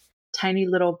that tiny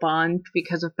little bond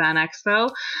because of Fan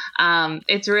Expo.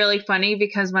 It's really funny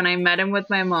because when I met him with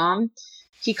my mom,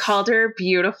 he called her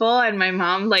beautiful, and my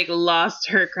mom like lost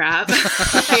her crap.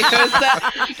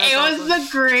 It was the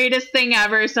greatest thing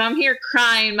ever. So I'm here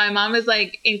crying. My mom is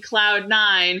like in cloud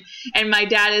 9, and my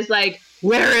dad is like,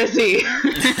 where is he?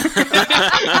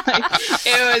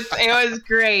 It was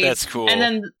great. That's cool. And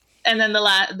then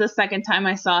the second time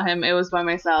I saw him, it was by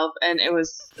myself, and it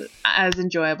was as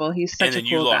enjoyable. He's such a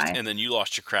cool guy. And then you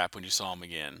lost your crap when you saw him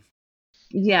again.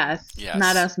 Yes.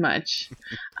 Not as much.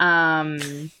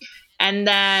 And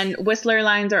then Whistler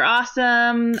lines are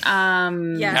awesome.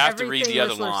 You have to read the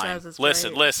other line.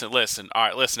 Listen. All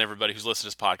right, listen, everybody who's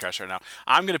listening to this podcast right now.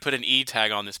 I'm going to put an E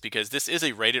tag on this because this is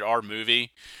a rated R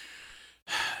movie.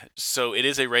 So it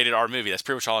is a rated R movie. That's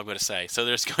pretty much all I'm going to say. So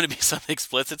there's going to be some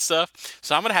explicit stuff.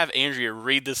 So I'm going to have Andrea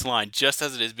read this line just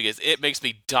as it is because it makes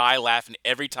me die laughing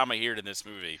every time I hear it in this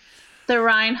movie. The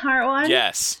Reinhardt one?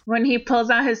 Yes. When he pulls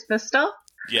out his pistol?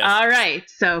 Yes. All right.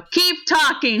 So keep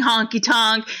talking, honky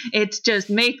tonk. It just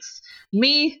makes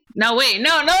me. No, wait.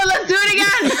 No. Let's do it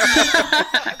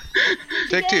again.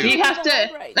 Take two. You have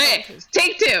to. Okay.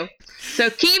 Take two. So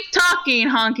keep talking,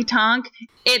 honky tonk.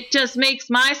 It just makes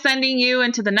my sending you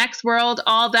into the next world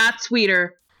all that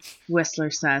sweeter. Whistler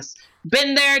says.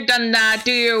 Been there, done that.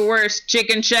 Do your worst,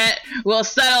 chicken shit. We'll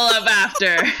settle up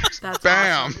after. That's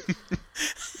Bam. Awesome.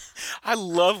 I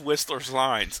love Whistler's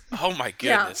lines. Oh my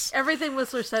goodness! Yeah, everything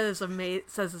Whistler says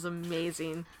is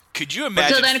amazing. Could you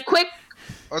imagine? So then, quick.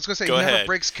 I was gonna say, Go he ahead. never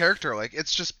breaks character. Like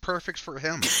it's just perfect for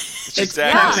him. It's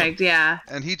exactly. perfect, yeah.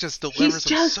 And he just delivers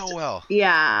them so well.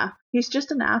 Yeah, he's just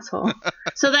an asshole.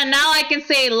 So then now I can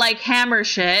say like hammer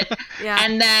shit,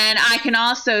 and then I can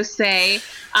also say,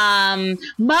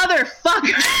 motherfucker.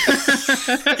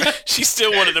 She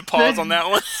still wanted to pause on that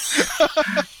one.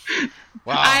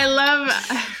 Wow. I love.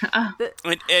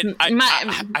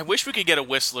 I wish we could get a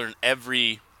Whistler in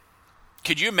every.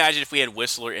 Could you imagine if we had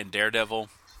Whistler in Daredevil?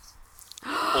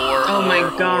 Oh my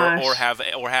gosh!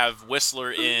 Or have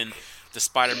Whistler in the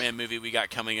Spider-Man movie we got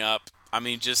coming up. I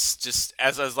mean, just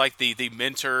as like the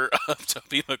mentor of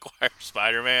Tobey Maguire's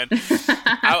Spider-Man.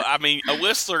 I mean, a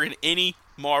Whistler in any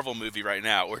Marvel movie right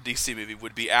now or DC movie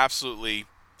would be absolutely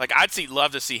like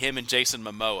love to see him and Jason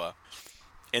Momoa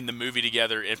in the movie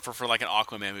together and for like an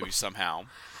Aquaman movie somehow.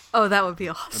 Oh, that would be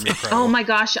awesome. Oh my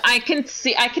gosh, I can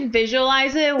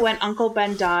visualize it when Uncle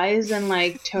Ben dies and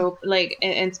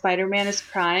and Spider-Man is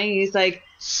crying. He's like,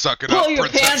 "Suck it pull up, your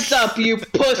princess. pants up, you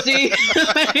pussy!" like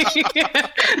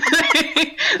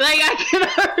I can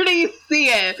already see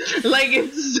it. Like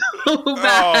it's so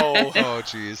bad. Oh,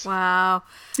 jeez. Wow.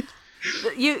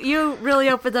 You really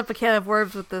opened up a can of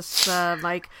worms with this,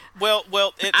 Mike. Well,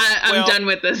 I'm done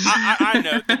with this. I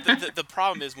know. The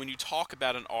problem is when you talk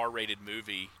about an R-rated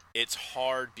movie, it's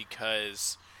hard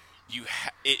because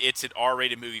it's an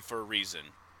R-rated movie for a reason.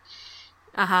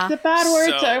 The bad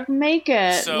words make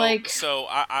it So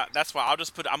that's why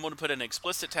I'm going to put an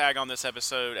explicit tag on this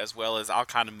episode as well as I'll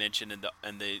kind of mention in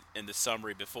the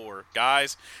summary before.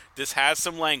 Guys, this has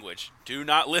some language. Do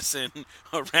not listen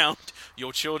around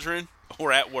your children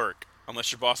or at work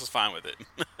unless your boss is fine with it.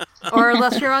 Or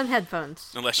unless you're on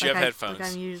headphones. Unless you have headphones.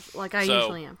 I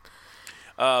usually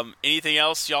am. Anything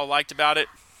else y'all liked about it?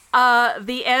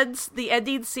 The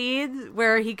ending scene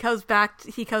where he goes back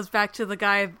to the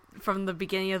guy from the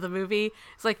beginning of the movie.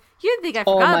 It's like, you didn't think I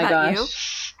forgot about you.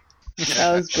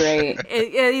 That was great.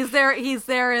 He's there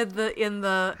in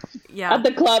the at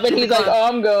the club, and he's like, "Oh,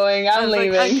 I'm going. I'm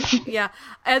leaving." Yeah.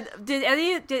 And did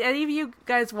any of you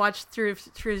guys watch through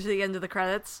to the end of the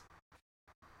credits?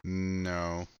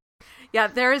 No. Yeah,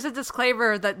 there is a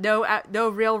disclaimer that no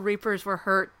real Reapers were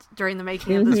hurt during the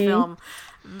making of this film.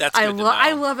 That's good to know.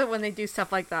 I love it when they do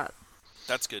stuff like that.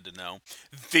 That's good to know.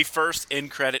 The first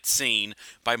end credit scene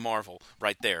by Marvel,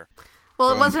 right there.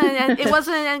 Well, it wasn't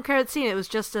an end credit scene. It was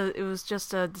just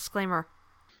a disclaimer.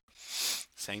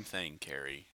 Same thing,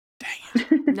 Carrie. Dang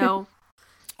it. No.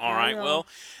 All right. Well,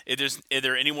 are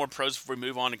there any more pros before we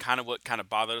move on to kind of what kind of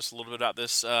bothered us a little bit about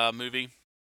this movie?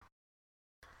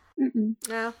 Mm-mm.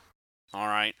 Yeah. All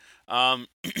right.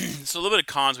 So a little bit of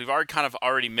cons. We've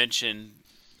already mentioned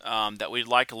that we'd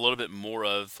like a little bit more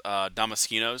of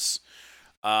Damaskinos.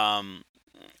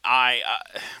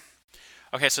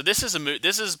 Okay, so this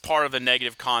is part of a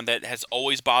negative con that has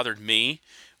always bothered me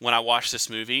when I watch this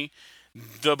movie.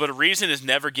 But a reason is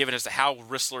never given as to how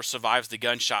Whistler survives the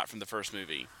gunshot from the first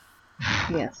movie.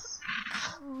 Yes.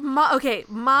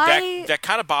 That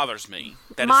kind of bothers me.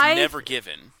 That is never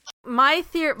given. My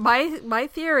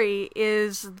theory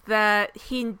is that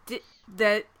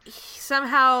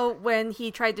somehow when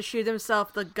he tried to shoot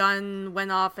himself, the gun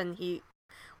went off,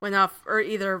 or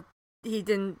either he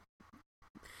didn't.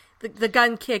 The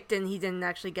gun kicked and he didn't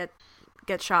actually get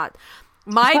shot.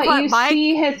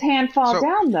 See his hand fall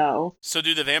down though. So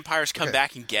do the vampires come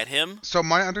back and get him? So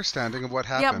my understanding of what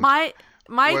happened. Yeah,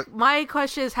 my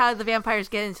question is, how did the vampires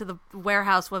get into the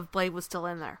warehouse when Blade was still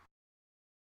in there?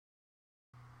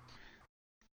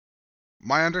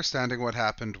 My understanding of what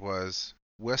happened was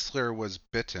Whistler was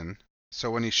bitten,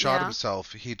 so when he shot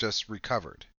himself, he just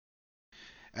recovered.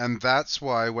 And that's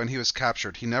why when he was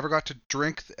captured, he never got to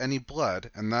drink any blood,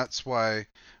 and that's why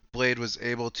Blade was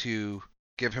able to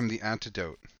give him the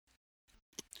antidote.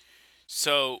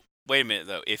 So, wait a minute,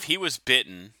 though. If he was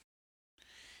bitten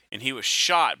and he was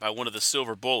shot by one of the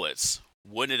silver bullets,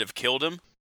 wouldn't it have killed him?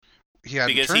 He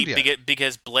hadn't turned yet.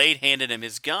 Because Blade handed him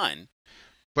his gun.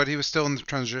 But he was still in the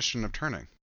transition of turning.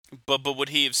 But would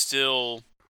he have still...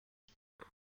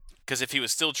 Because if he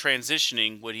was still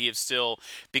transitioning, would he have still...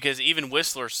 Because even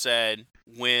Whistler said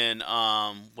when,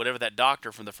 whatever that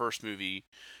doctor from the first movie,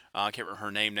 I can't remember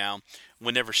her name now,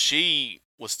 whenever she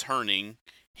was turning,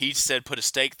 he said put a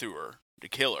stake through her to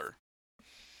kill her.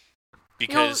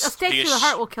 Because a stake through the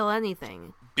heart will kill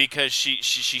anything. Because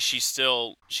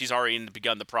she's already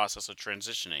begun the process of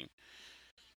transitioning.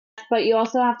 But you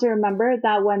also have to remember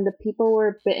that when the people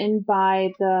were bitten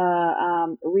by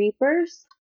the Reapers,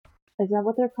 is that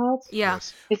what they're called? Yeah.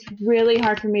 Yes. It's really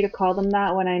hard for me to call them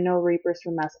that when I know Reapers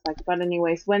from Mass Effect. But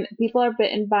anyways, when people are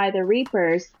bitten by the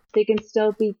Reapers, they can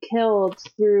still be killed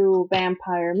through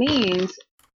vampire means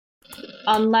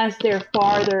unless they're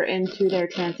farther into their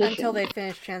transition. Until they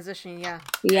finish transitioning, yeah.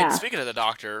 Yeah. And speaking of the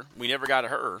doctor, we never got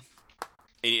her.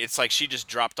 It's like she just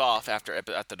dropped off after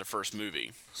the first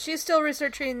movie. She's still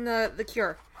researching the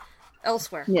cure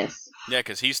elsewhere. Yes. Yeah,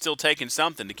 because he's still taking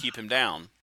something to keep him down.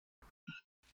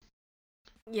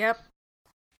 Yep.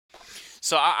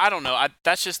 So I don't know.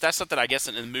 That's something I guess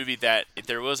in the movie that if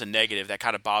there was a negative that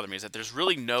kind of bothered me is that there's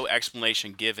really no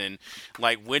explanation given.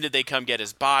 Like, when did they come get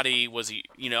his body? Was he?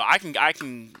 I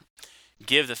can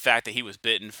give the fact that he was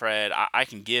bitten, Fred. I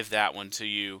can give that one to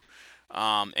you.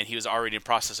 And he was already in the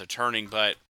process of turning,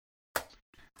 but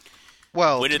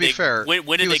to be fair,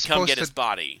 when did they come get his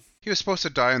body? He was supposed to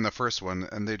die in the first one,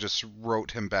 and they just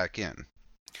wrote him back in.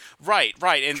 Right,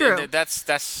 and True.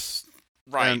 That's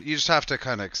right. And you just have to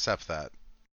kind of accept that.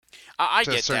 I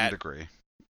to get a certain that. degree.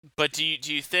 But do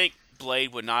you think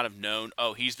Blade would not have known?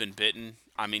 Oh, he's been bitten.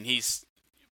 I mean,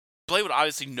 Blade would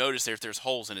obviously notice if there's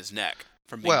holes in his neck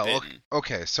from being bitten.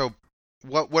 Okay, so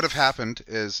what would have happened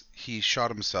is he shot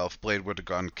himself. Blade would have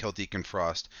gone killed Deacon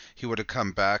Frost. He would have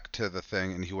come back to the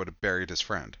thing, and he would have buried his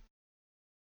friend.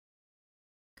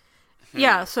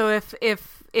 Yeah. So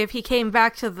if he came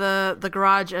back to the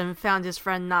garage and found his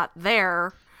friend not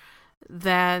there,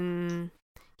 then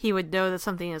he would know that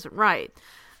something isn't right.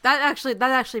 That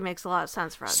actually makes a lot of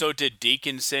sense, Fred. So did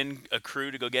Deacon send a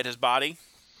crew to go get his body?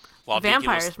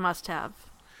 Vampires must have.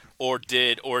 Or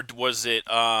was it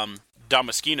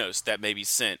Damaskinos that maybe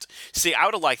sent? See, I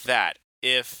would have liked that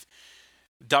if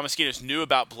Damaskinos knew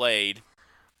about Blade,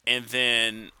 and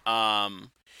then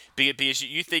because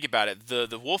you think about it, the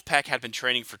Wolfpack had been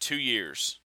training for 2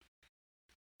 years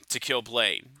to kill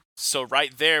Blade. So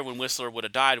right there, when Whistler would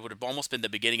have died, would have almost been the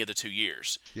beginning of the 2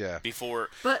 years. Yeah. Before,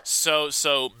 but so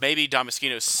maybe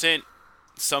Damaskinos sent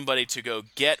somebody to go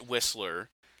get Whistler,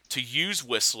 to use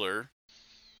Whistler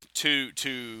to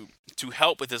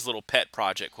help with his little pet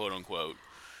project, quote unquote.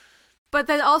 But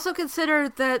then also consider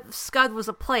that Scud was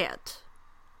a plant.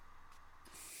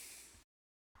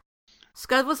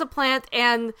 Scud was a plant,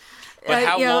 and but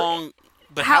how long?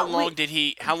 But how long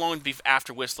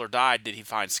after Whistler died did he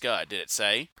find Scud? Did it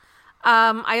say?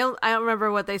 I don't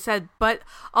remember what they said, but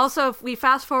also if we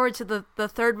fast forward to the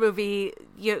third movie,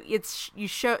 you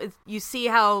see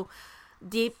how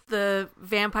deep the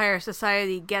vampire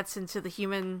society gets into the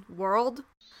human world.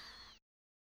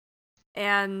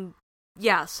 And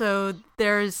yeah, so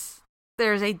there's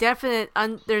a definite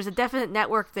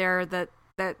network there that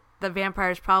the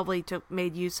vampires probably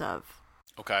made use of.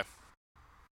 Okay.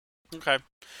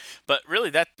 But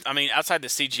really, outside the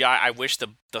CGI, I wish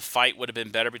the fight would have been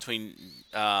better between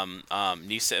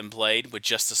Nisa and Blade with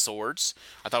just the swords.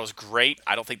 I thought it was great.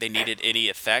 I don't think they needed any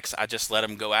effects. I just let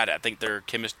them go at it. I think their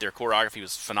choreography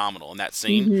was phenomenal in that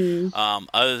scene. Mm-hmm.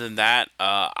 Other than that,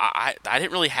 I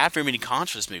didn't really have very many cons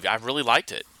for this movie. I really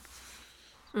liked it.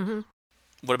 Mm-hmm.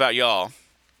 What about y'all?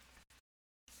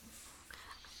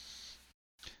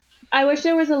 I wish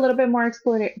there was a little bit more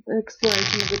exploration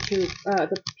of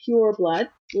the pure blood,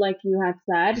 like you had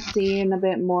said, seeing a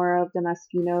bit more of the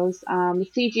Moschnos. The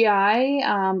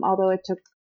CGI, although it took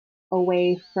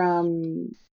away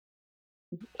from,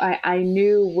 I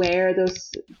knew where those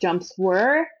jumps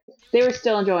were, they were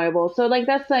still enjoyable. So like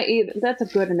that's a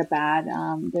good and a bad.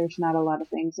 There's not a lot of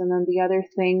things. And then the other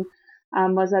thing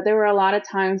was that there were a lot of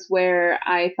times where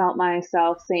I felt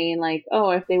myself saying like,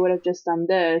 oh, if they would have just done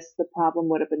this, the problem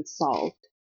would have been solved.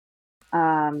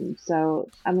 So,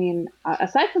 I mean,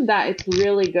 aside from that, it's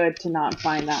really good to not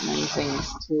find that many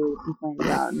things to complain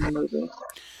about in the movie.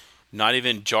 Not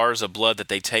even jars of blood that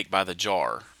they take by the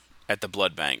jar at the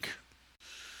blood bank.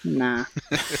 Nah.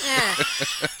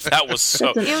 That was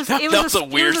so. That was a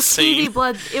weird scene. It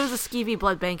was a skeevy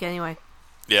blood bank anyway.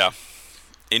 Yeah.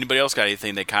 Anybody else got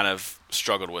anything they kind of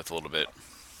struggled with a little bit?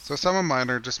 So some of mine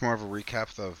are just more of a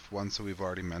recap of ones that we've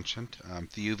already mentioned.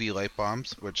 The UV light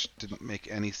bombs, which didn't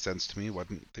make any sense to me. Why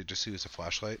didn't they just use a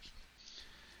flashlight?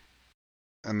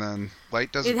 And then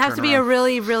light doesn't. It has to be a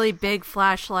really, really big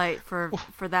flashlight for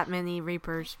that many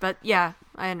Reapers. But yeah,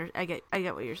 I get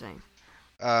what you're saying.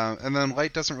 And then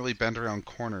light doesn't really bend around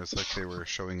corners like they were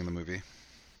showing in the movie.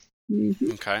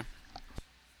 Mm-hmm. Okay.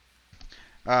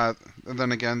 And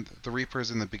then again, the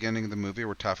Reapers in the beginning of the movie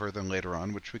were tougher than later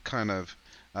on, which we kind of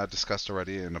discussed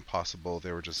already, and impossible.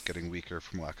 They were just getting weaker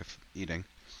from lack of eating.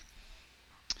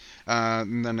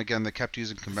 And then again, they kept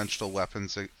using conventional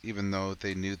weapons, even though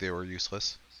they knew they were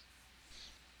useless.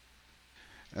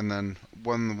 And then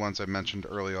one of the ones I mentioned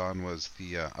early on was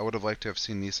I would have liked to have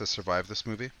seen Nisa survive this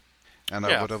movie, and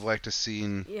I would have liked to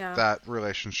seen that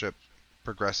relationship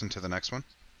progress into the next one.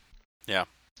 Yeah.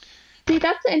 See,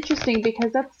 that's interesting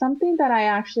because that's something that I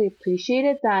actually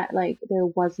appreciated, that like there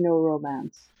was no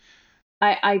romance.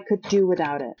 I could do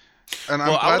without it. And I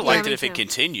would have liked it if it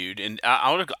continued, and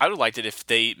I would have liked it if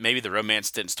maybe the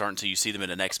romance didn't start until you see them in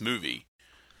the next movie,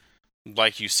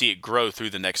 like you see it grow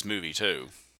through the next movie too.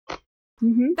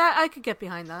 Mm-hmm. That I could get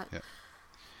behind that. Yeah.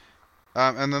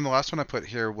 And then the last one I put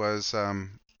here was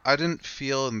I didn't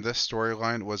feel in this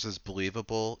storyline was as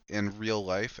believable in real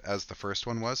life as the first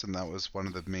one was, and that was one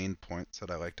of the main points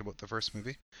that I liked about the first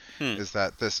movie, is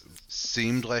that this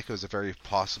seemed like it was a very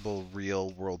possible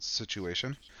real-world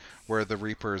situation, where the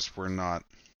Reapers were not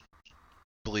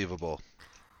believable.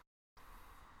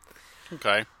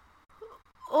 Okay.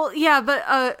 Well, yeah,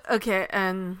 but okay,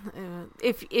 and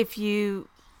if you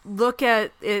look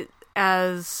at it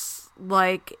as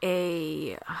like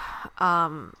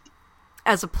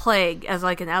as a plague, as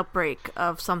like an outbreak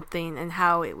of something, and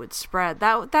how it would spread,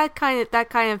 that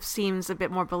kind of seems a bit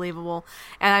more believable.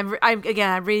 And I'm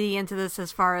reading into this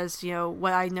as far as, you know,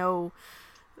 what I know,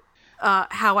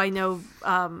 how I know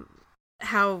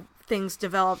how things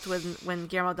developed when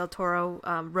Guillermo del Toro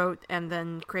wrote and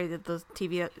then created the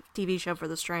TV show for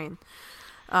The Strain.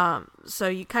 So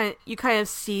you kind of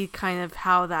see kind of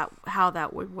how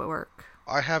that would work.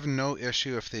 I have no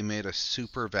issue if they made a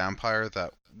super vampire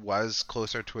that was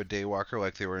closer to a daywalker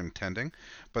like they were intending,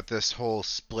 but this whole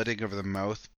splitting of the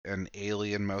mouth and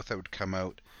alien mouth that would come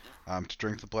out to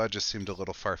drink the blood just seemed a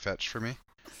little far-fetched for me.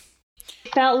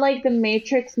 It felt like the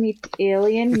Matrix meets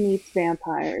Alien meets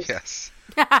vampires. Yes.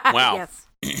 Wow.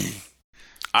 Yes.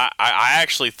 I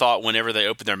actually thought whenever they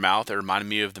opened their mouth, it reminded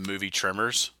me of the movie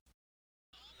Tremors.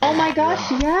 Oh my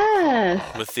gosh,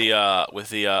 yes. With the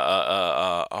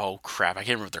oh crap, I can't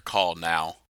remember what they're called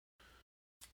now.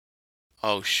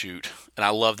 Oh shoot. And I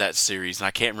love that series, and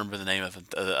I can't remember the name of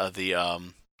the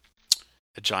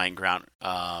giant ground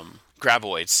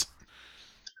graboids.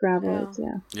 Graboids,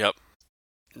 yeah. Yep.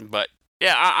 But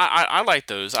yeah, I like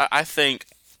those. I think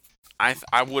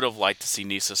I would have liked to see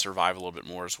Nisa survive a little bit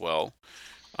more as well.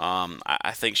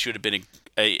 I think she would have been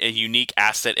a unique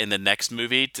asset in the next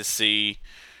movie to see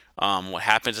what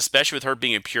happens, especially with her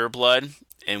being a pureblood.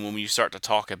 And when you start to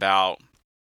talk about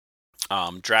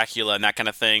Dracula and that kind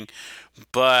of thing.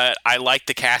 But I like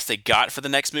the cast they got for the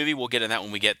next movie. We'll get in that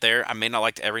when we get there. I may not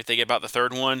like everything about the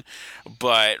third one,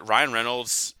 but Ryan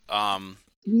Reynolds,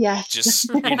 Yes.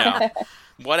 just,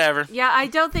 whatever. Yeah, I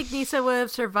don't think Nisa would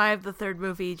have survived the third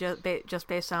movie just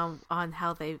based on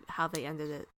how they ended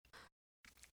it.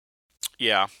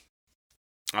 Yeah,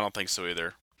 I don't think so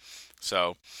either.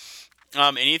 So,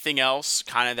 anything else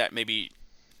kind of that maybe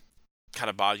kind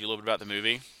of bothered you a little bit about the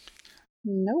movie?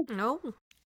 Nope. No.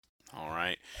 All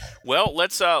right. Well,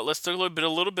 let's do a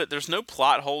little bit. There's no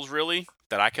plot holes really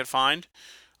that I could find.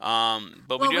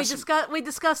 But we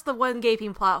discussed the one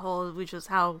gaping plot hole, which was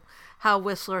how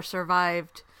Whistler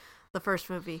survived the first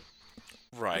movie.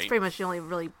 Right. It's pretty much the only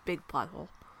really big plot hole.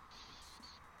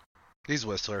 He's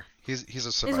Whistler. He's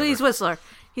a survivor. He's Whistler.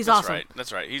 He's That's awesome. Right.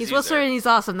 That's right. He's Whistler there. and he's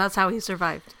awesome. That's how he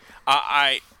survived.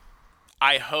 I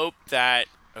hope that.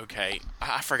 Okay,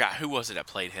 I forgot who was it that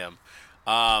played him.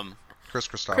 Chris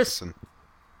Christopherson.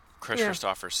 Chris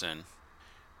Christopherson.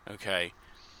 Okay,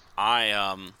 hang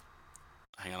on.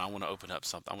 I want to open up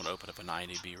something. I want to open up an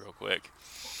IMDb real quick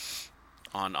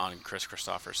on Chris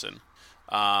Christopherson.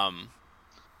 I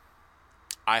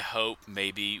hope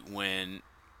maybe when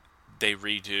they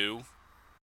redo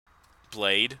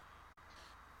Blade,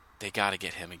 they got to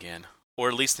get him again, or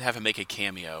at least have him make a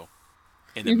cameo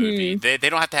in the movie. They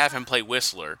don't have to have him play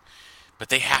Whistler, but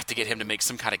they have to get him to make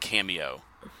some kind of cameo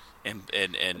in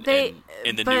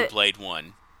the new Blade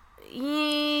one.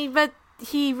 But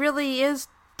he really is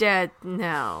dead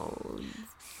now.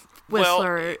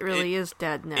 Whistler really is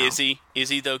dead now. Is he? Is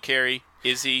he though, Carrie?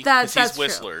 Is he? That's he's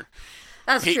Whistler. True.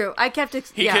 That's true. I kept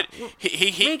he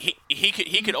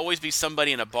could always be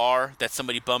somebody in a bar that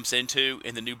somebody bumps into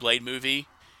in the new Blade movie,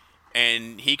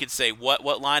 and he could say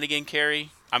what line again, Carrie?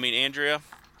 I mean, Andrea.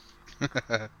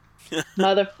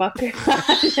 Motherfucker.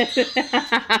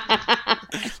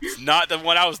 It's not the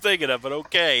one I was thinking of, but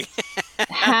okay.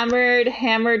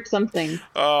 hammered something.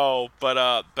 Oh, but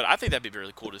I think that'd be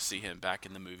really cool to see him back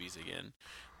in the movies again.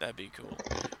 That'd be cool.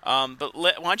 But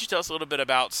why don't you tell us a little bit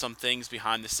about some things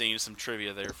behind the scenes, some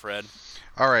trivia there, Fred?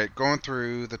 All right, going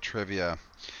through the trivia.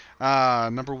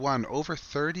 Number one, over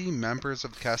 30 members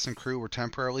of the cast and crew were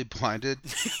temporarily blinded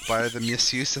by the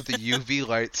misuse of the UV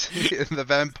lights in the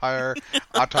vampire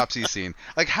autopsy scene.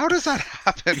 Like, how does that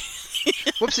happen?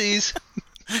 Whoopsies.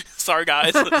 Sorry,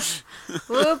 guys.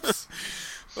 Whoops.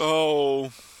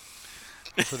 Oh.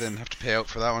 So they didn't have to pay out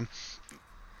for that one.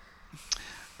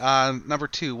 Number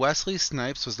two, Wesley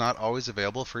Snipes was not always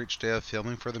available for each day of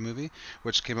filming for the movie,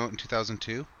 which came out in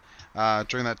 2002.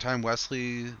 During that time,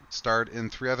 Wesley starred in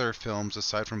 3 other films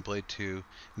aside from Blade 2.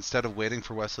 Instead of waiting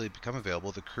for Wesley to become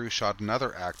available, the crew shot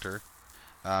another actor,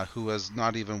 who was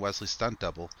not even Wesley's stunt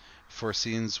double, for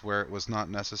scenes where it was not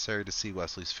necessary to see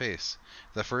Wesley's face.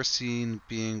 The first scene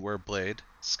being where Blade,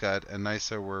 Scud, and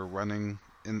Nysa were riding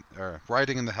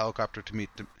in the helicopter to meet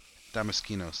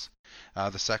Damaskinos.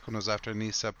 The second was after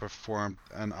Nysa performed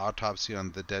an autopsy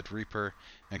on the dead Reaper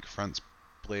and confronts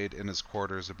Blade in his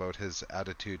quarters about his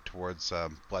attitude towards the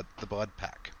Blood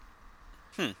Pack.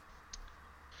 So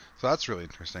that's really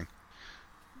interesting.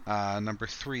 Number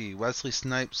 3, Wesley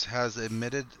Snipes has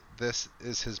admitted this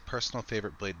is his personal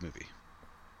favorite Blade movie.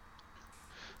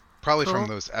 Probably from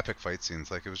those epic fight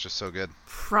scenes. Like, it was just so good.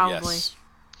 Probably. Yes.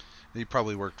 He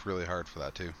probably worked really hard for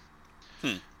that too.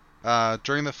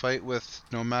 During the fight with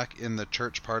Nomak in the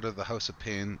church part of the House of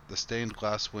Pain, the stained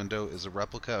glass window is a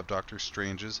replica of Doctor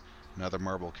Strange's, another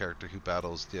Marvel character who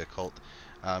battles the occult,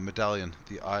 medallion,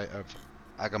 the Eye of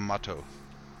Agamotto.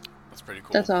 That's pretty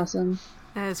cool. That's awesome.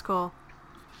 That is cool.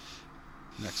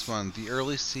 Next one. The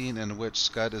early scene in which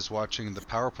Scud is watching the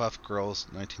Powerpuff Girls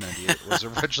 1998 was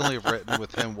originally written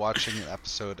with him watching an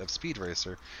episode of Speed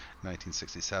Racer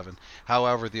 1967.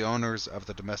 However, the owners of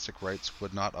the domestic rights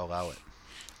would not allow it.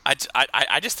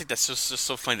 I just think that's just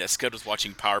so funny that Scud was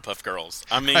watching Powerpuff Girls.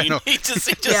 I mean, he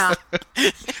just Yeah.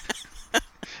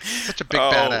 Such a big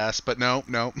badass, but no.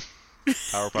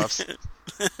 Powerpuffs.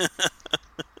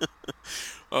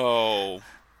 Oh.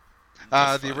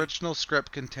 The original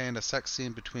script contained a sex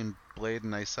scene between Blade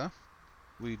and Nysa.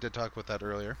 We did talk about that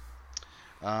earlier.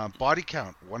 Body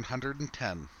count,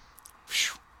 110.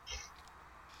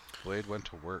 Blade went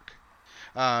to work.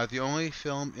 The only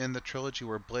film in the trilogy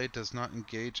where Blade does not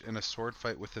engage in a sword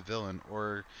fight with the villain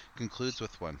or concludes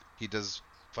with one. He does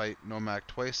fight Nomak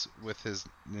twice with his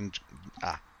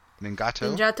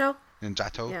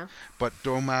Ninjato? Yeah. But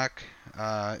Nomak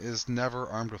is never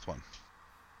armed with one.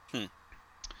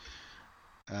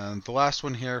 And the last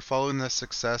one here, following the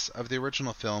success of the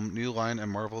original film, New Line and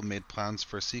Marvel made plans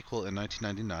for a sequel in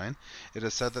 1999. It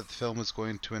is said that the film is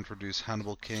going to introduce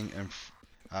Hannibal King and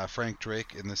Frank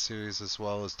Drake in this series, as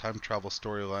well as time travel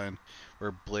storyline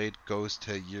where Blade goes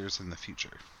to years in the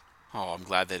future. Oh, I'm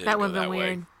glad they didn't go that way.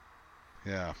 Weird.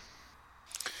 Yeah.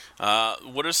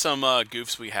 What are some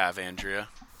goofs we have, Andrea?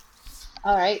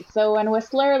 Alright, so when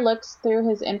Whistler looks through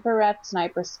his infrared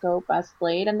sniper scope as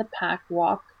Blade and the pack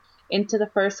walk into the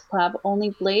first club,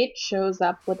 only Blade shows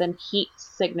up with a heat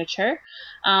signature.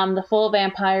 The full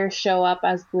vampires show up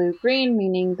as blue-green,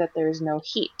 meaning that there's no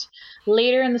heat.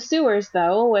 Later in the sewers,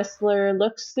 though, Whistler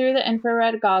looks through the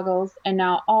infrared goggles, and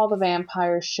now all the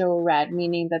vampires show red,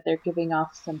 meaning that they're giving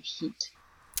off some heat.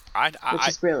 Which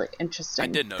is really interesting. I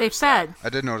did notice they fed. I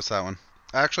did notice that one.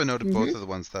 I actually noted both of the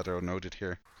ones that are noted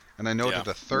here. And I noted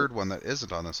a third one that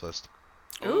isn't on this list.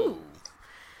 Ooh.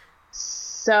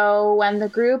 So when the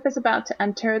group is about to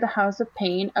enter the House of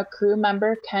Pain, a crew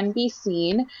member can be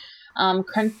seen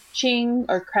crouching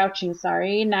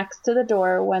next to the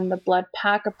door when the blood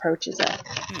pack approaches it.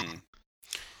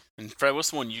 And Fred,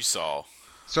 what's the one you saw?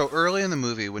 So early in the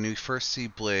movie, when you first see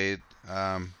Blade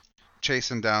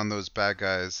chasing down those bad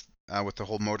guys with the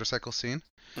whole motorcycle scene,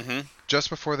 just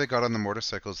before they got on the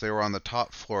motorcycles, they were on the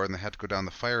top floor and they had to go down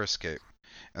the fire escape.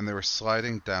 And they were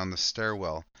sliding down the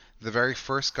stairwell. The very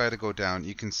first guy to go down,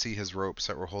 you can see his ropes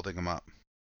that were holding him up.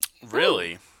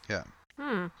 Really? Yeah.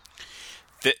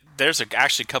 There's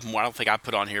actually a couple more I don't think I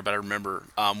put on here, but I remember.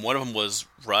 One of them was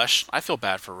Rush. I feel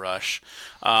bad for Rush.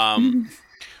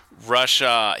 Rush,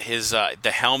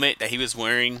 the helmet that he was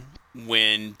wearing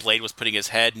when Blade was putting his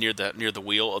head near the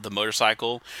wheel of the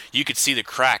motorcycle, you could see the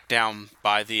crack down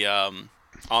by the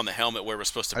on the helmet where it was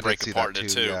supposed to break apart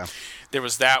into two. Yeah. There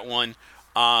was that one.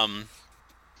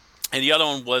 And the other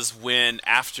one was when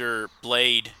after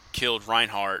Blade killed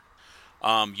Reinhardt,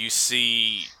 you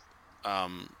see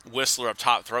Whistler up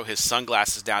top throw his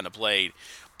sunglasses down to Blade.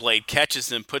 Blade catches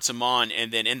them, puts them on,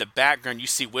 and then in the background you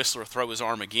see Whistler throw his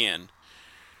arm again.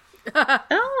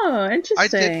 Oh, interesting. I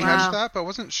did catch that, but I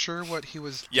wasn't sure what he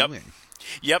was doing.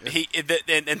 Yep.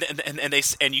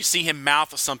 And you see him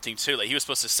mouth something too. Like he was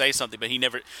supposed to say something,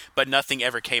 but nothing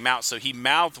ever came out. So he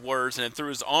mouthed words and then threw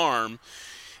his arm,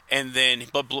 and then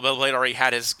but Blade already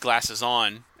had his glasses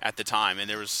on at the time, and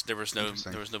there was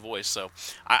no voice. So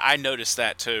I noticed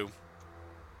that too.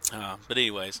 But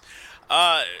anyways,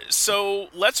 so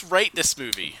let's rate this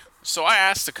movie. So I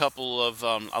asked a couple of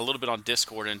a little bit on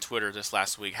Discord and Twitter this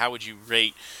last week. How would you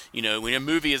rate? When a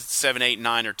movie is 7, 8,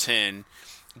 9, or 10,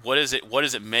 what is it? What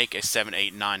does it make a 7,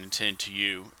 8, 9, and 10 to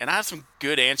you? And I have some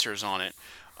good answers on it.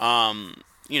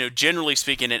 Generally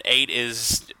speaking, an 8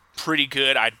 is pretty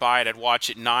good. I'd buy it. I'd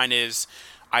watch it. 9 is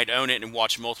I'd own it and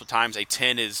watch it multiple times. A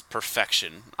 10 is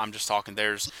perfection. I'm just talking.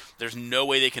 There's no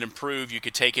way they can improve. You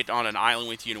could take it on an island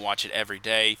with you and watch it every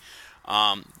day.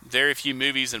 Very few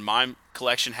movies in my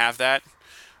collection have that.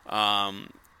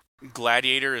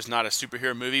 Gladiator is not a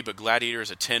superhero movie, but Gladiator is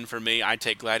a 10 for me. I'd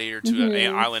take Gladiator to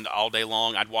an island all day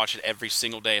long. I'd watch it every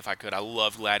single day if I could. I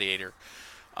love Gladiator.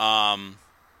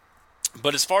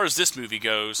 But as far as this movie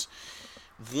goes,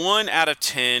 1 out of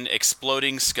 10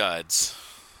 exploding scuds.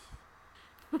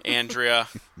 Andrea,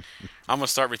 I'm gonna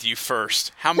start with you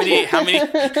first. How many how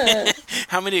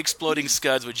many exploding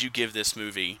scuds would you give this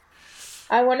movie?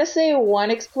 I want to say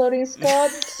 1 exploding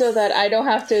scud so that I don't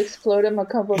have to explode him a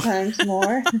couple times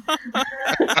more.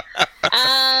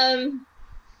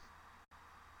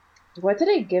 What did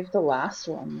I give the last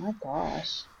one? My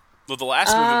gosh. Well, the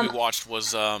last movie we watched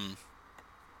was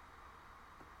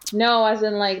No, as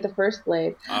in like the first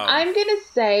Blade. I'm gonna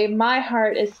say my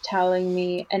heart is telling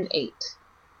me an 8.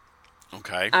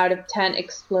 Okay. Out of 10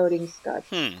 exploding scuds.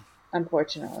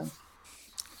 Unfortunately.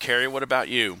 Carrie, what about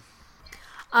you?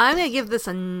 I'm going to give this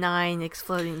a 9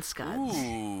 exploding scuds.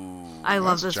 Ooh, I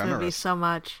love this generous. movie so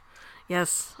much.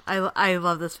 Yes, I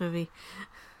love this movie.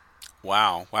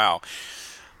 Wow.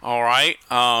 All right.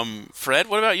 Fred,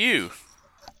 what about you?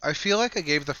 I feel like I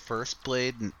gave the first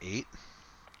Blade an 8.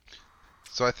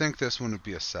 So I think this one would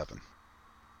be a 7.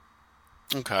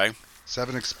 Okay.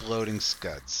 7 exploding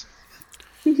scuds.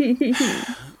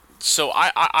 So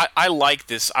I like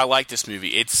this. I like this movie.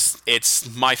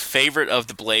 It's my favorite of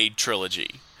the Blade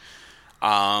trilogy.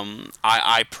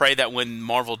 I pray that when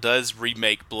Marvel does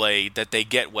remake Blade, that they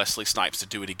get Wesley Snipes to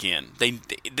do it again.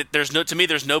 To me,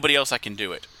 there's nobody else that can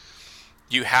do it.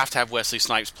 You have to have Wesley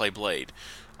Snipes play Blade.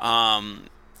 Man,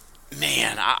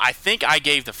 I think I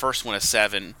gave the first one a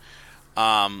 7.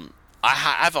 I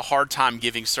have a hard time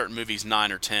giving certain movies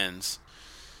 9 or 10s.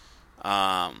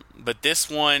 But this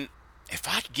one, if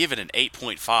I could give it an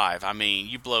 8.5, I mean,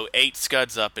 you blow 8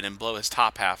 scuds up and then blow his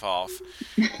top half off.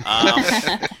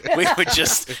 We would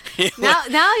just...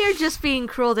 now you're just being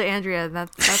cruel to Andrea.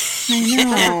 That's I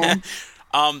know.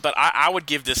 But I would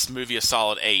give this movie a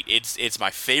solid 8. It's my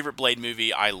favorite Blade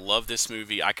movie. I love this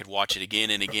movie. I could watch it again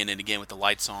and again and again with the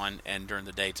lights on and during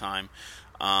the daytime.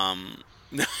 But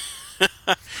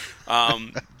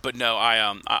no,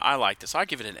 I like this. I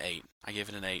give it an 8. I give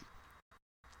it an 8.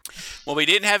 Well, we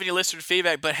didn't have any listener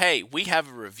feedback, but hey, we have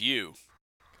a review.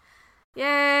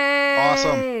 Yay!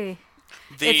 Awesome.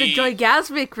 It's a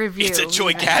joygasmic review. It's a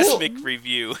joygasmic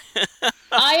review.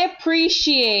 I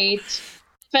appreciate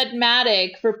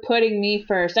Fedmatic for putting me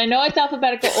first. I know it's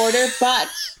alphabetical order, but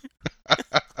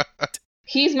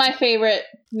he's my favorite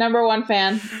number 1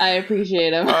 fan. I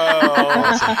appreciate him.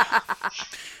 Oh.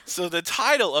 So the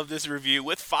title of this review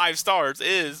with 5 stars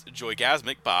is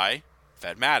Joygasmic by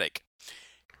Fedmatic.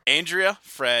 Andrea,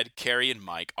 Fred, Carrie, and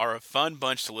Mike are a fun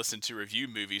bunch to listen to review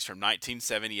movies from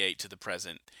 1978 to the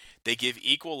present. They give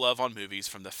equal love on movies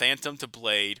from The Phantom to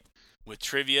Blade with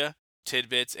trivia,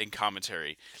 tidbits, and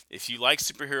commentary. If you like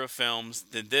superhero films,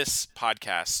 then this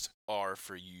podcast are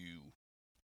for you.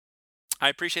 I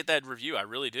appreciate that review. I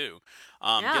really do.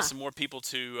 Get some more people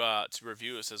to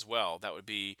review us as well. That would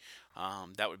be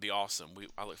awesome.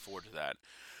 I look forward to that.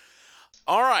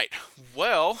 All right.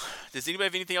 Well, does anybody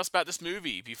have anything else about this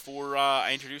movie before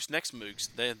I introduce next movies?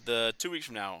 The 2 weeks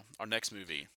from now, our next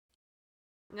movie.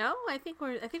 No, I think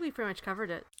we pretty much covered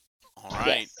it. All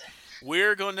right. Yes.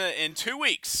 We're going to in 2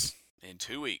 weeks.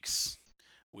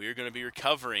 We're going to be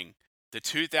recovering the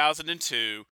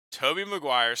 2002 Tobey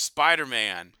Maguire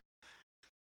Spider-Man.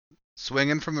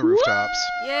 Swinging from the rooftops.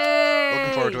 Yay!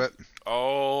 Looking forward to it.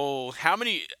 Oh, how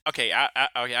many? Okay,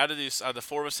 out of the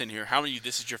 4 of us in here, how many?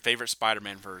 This is your favorite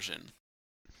Spider-Man version?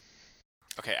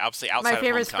 Okay, obviously outside my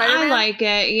favorite of Homecoming. Spider-Man? I like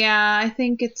it. Yeah, I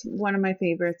think it's one of my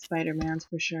favorite Spider-Mans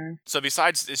for sure. So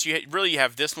besides this, you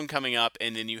have this one coming up,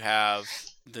 and then you have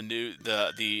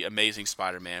the Amazing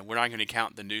Spider-Man. We're not going to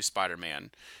count the new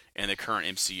Spider-Man in the current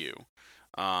MCU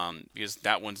because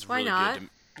that one's Why really not? good.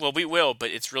 Well, we will,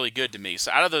 but it's really good to me. So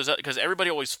out of those, because everybody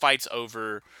always fights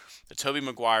over the Tobey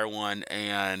Maguire one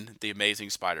and the Amazing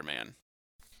Spider-Man.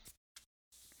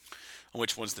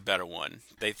 Which one's the better one?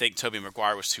 They think Tobey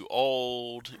Maguire was too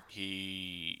old.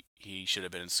 He should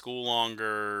have been in school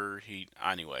longer.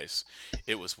 Anyways,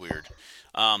 it was weird.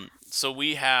 So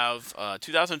we have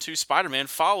 2002 Spider-Man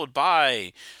followed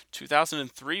by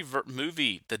 2003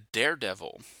 movie The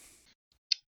Daredevil.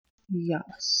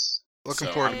 Yes. Looking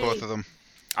forward to both of them.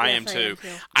 I am too.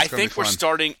 I think we're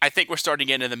starting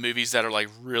getting into movies that are like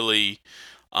really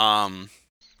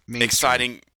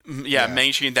exciting. Yeah,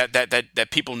 mainstream that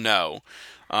people know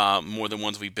more than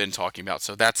ones we've been talking about.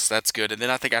 So that's good. And then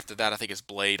I think after that, I think it's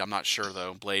Blade. I'm not sure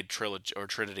though. Blade Trilogy or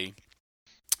Trinity.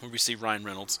 Where we see Ryan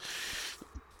Reynolds.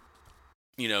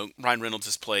 You know, Ryan Reynolds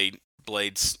has played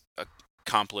Blade's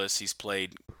accomplice. He's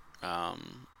played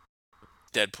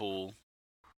Deadpool.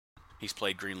 He's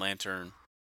played Green Lantern.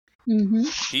 Mm-hmm.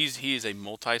 He is a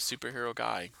multi-superhero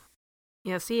guy.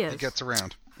 Yes, he is. He gets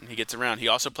around. He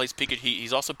also plays Pikachu.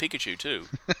 He's also Pikachu too.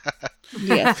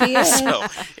 Yes, he is. So,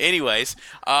 anyways,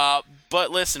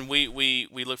 but listen, we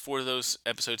look forward to those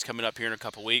episodes coming up here in a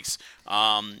couple weeks.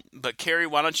 But Carrie,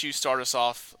 why don't you start us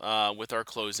off with our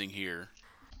closing here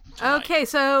tonight? Okay,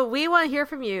 so we want to hear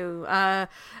from you.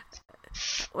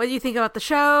 What do you think about the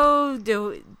show?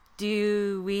 Do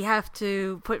we have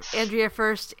to put Andrea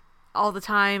first all the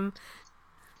time?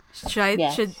 Should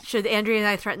Andrea and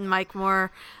I threaten Mike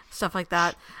more? Stuff like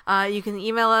that. You can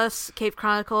email us,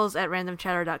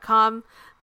 capechronicles@randomchatter.com.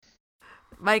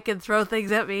 Mike can throw things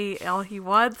at me all he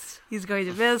wants. He's going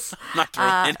to miss. I'm not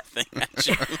throwing anything at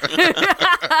you.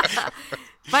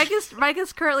 Mike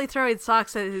is currently throwing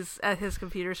socks at his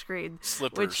computer screen.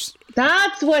 Slippers.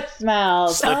 That's what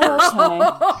smells. Slippers. I was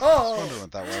wondering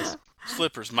what that was.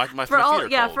 Slippers. My feet For all are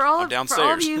cold. I'm downstairs. For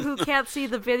all of you who can't see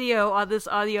the video on this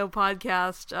audio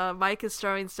podcast, Mike is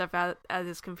throwing stuff at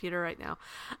his computer right now.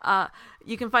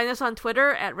 You can find us on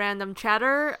Twitter at Random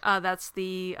Chatter. That's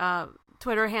the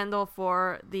Twitter handle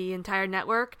for the entire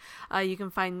network. You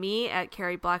can find me at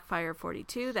Carrie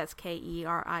Blackfire42. That's Keri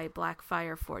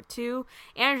Blackfire42.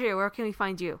 Andrea, where can we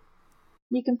find you?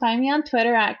 You can find me on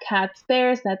Twitter at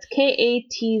Catzbears. That's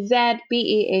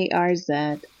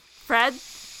KATZBEARZ. Fred?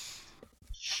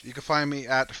 You can find me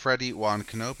at Freddy Won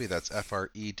Kenobi. That's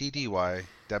FreddyWon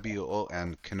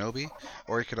Kenobi.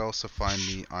 Or you could also find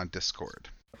me on Discord.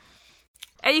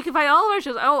 And you can find all of our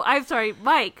shows. Oh, I'm sorry,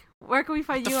 Mike. Where can we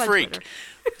find you on Twitter?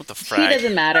 What the frag? He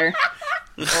doesn't matter.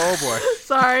 Oh boy.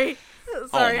 Sorry,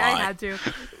 I had to.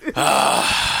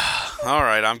 All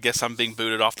right, I guess I'm being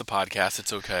booted off the podcast.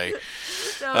 It's okay.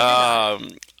 No,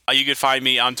 you can find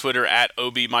me on Twitter at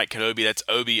OB Mike Kenobi. That's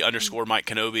OB_Mike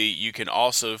Kenobi. You can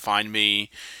also find me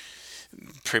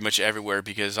pretty much everywhere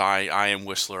because I am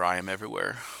Whistler. I am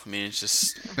everywhere. I mean, it's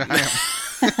just.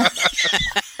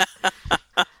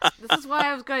 This is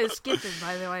why I was going to skip it,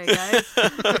 by the way, guys.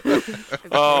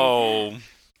 Oh.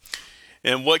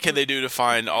 And what can they do to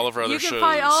find all of our other shows? You can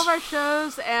find all of our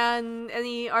shows and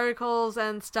any articles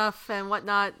and stuff and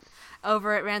whatnot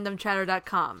over at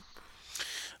randomchatter.com.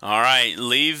 All right,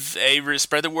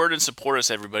 spread the word and support us,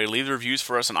 everybody. Leave the reviews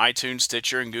for us on iTunes,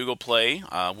 Stitcher, and Google Play.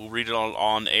 We'll read it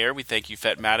on air. We thank you,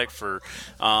 Fetmatic, for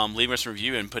leaving us a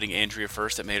review and putting Andrea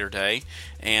first. That made her day.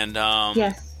 And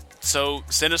yes. So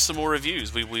send us some more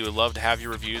reviews. We would love to have your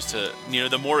reviews.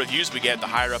 The more reviews we get, the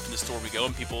higher up in the store we go,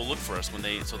 and people will look for us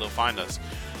so they'll find us.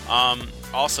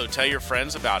 Also, tell your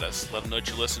friends about us. Let them know that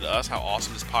you listen to us. How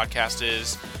awesome this podcast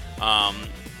is. How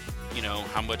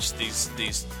much these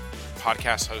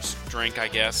podcast hosts drink, I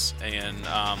guess, and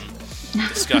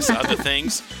discuss other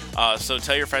things. So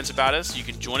tell your friends about us. You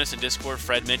can join us in Discord.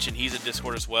 Fred mentioned he's in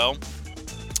Discord as well.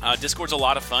 Discord's a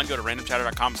lot of fun. Go to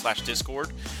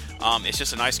randomchatter.com/Discord. It's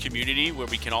just a nice community where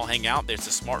we can all hang out. There's a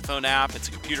smartphone app. It's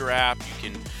a computer app. You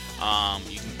can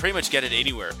pretty much get it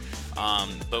anywhere.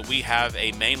 But we have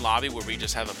a main lobby where we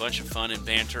just have a bunch of fun and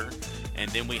banter.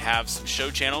 And then we have some show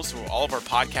channels where all of our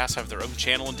podcasts have their own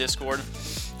channel in Discord.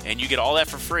 And you get all that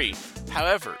for free.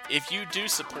 However, if you do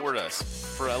support us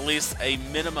for at least a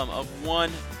minimum of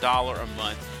 $1 a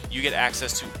month, you get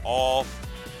access to all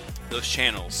those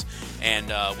channels.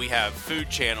 And we have food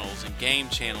channels and game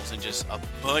channels and just a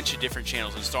bunch of different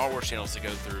channels and Star Wars channels to go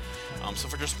through. So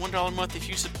for just $1 a month, if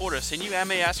you support us, and you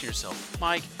may ask yourself,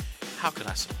 Mike, how can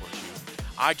I support you?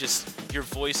 Your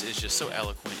voice is just so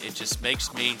eloquent. It just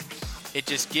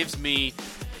gives me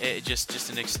just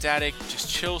an ecstatic, just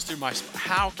chills through my.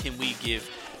 How can we give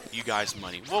you guys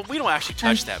money? Well, we don't actually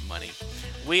touch that money.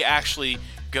 We actually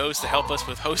goes to help us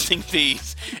with hosting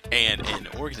fees and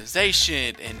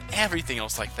organization and everything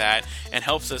else like that, and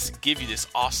helps us give you this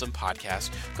awesome podcast.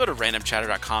 Go to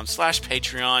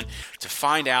randomchatter.com/Patreon to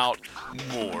find out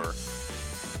more.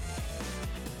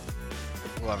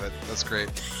 Love it. That's great.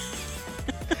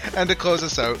 And to close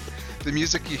us out, the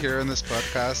music you hear in this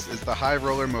podcast is the High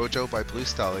Roller Mojo by Blue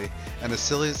Stolly, and as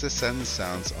silly as this sentence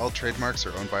sounds, all trademarks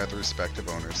are owned by the respective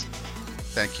owners.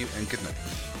 Thank you and good night.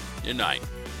 Good night.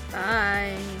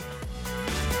 Bye.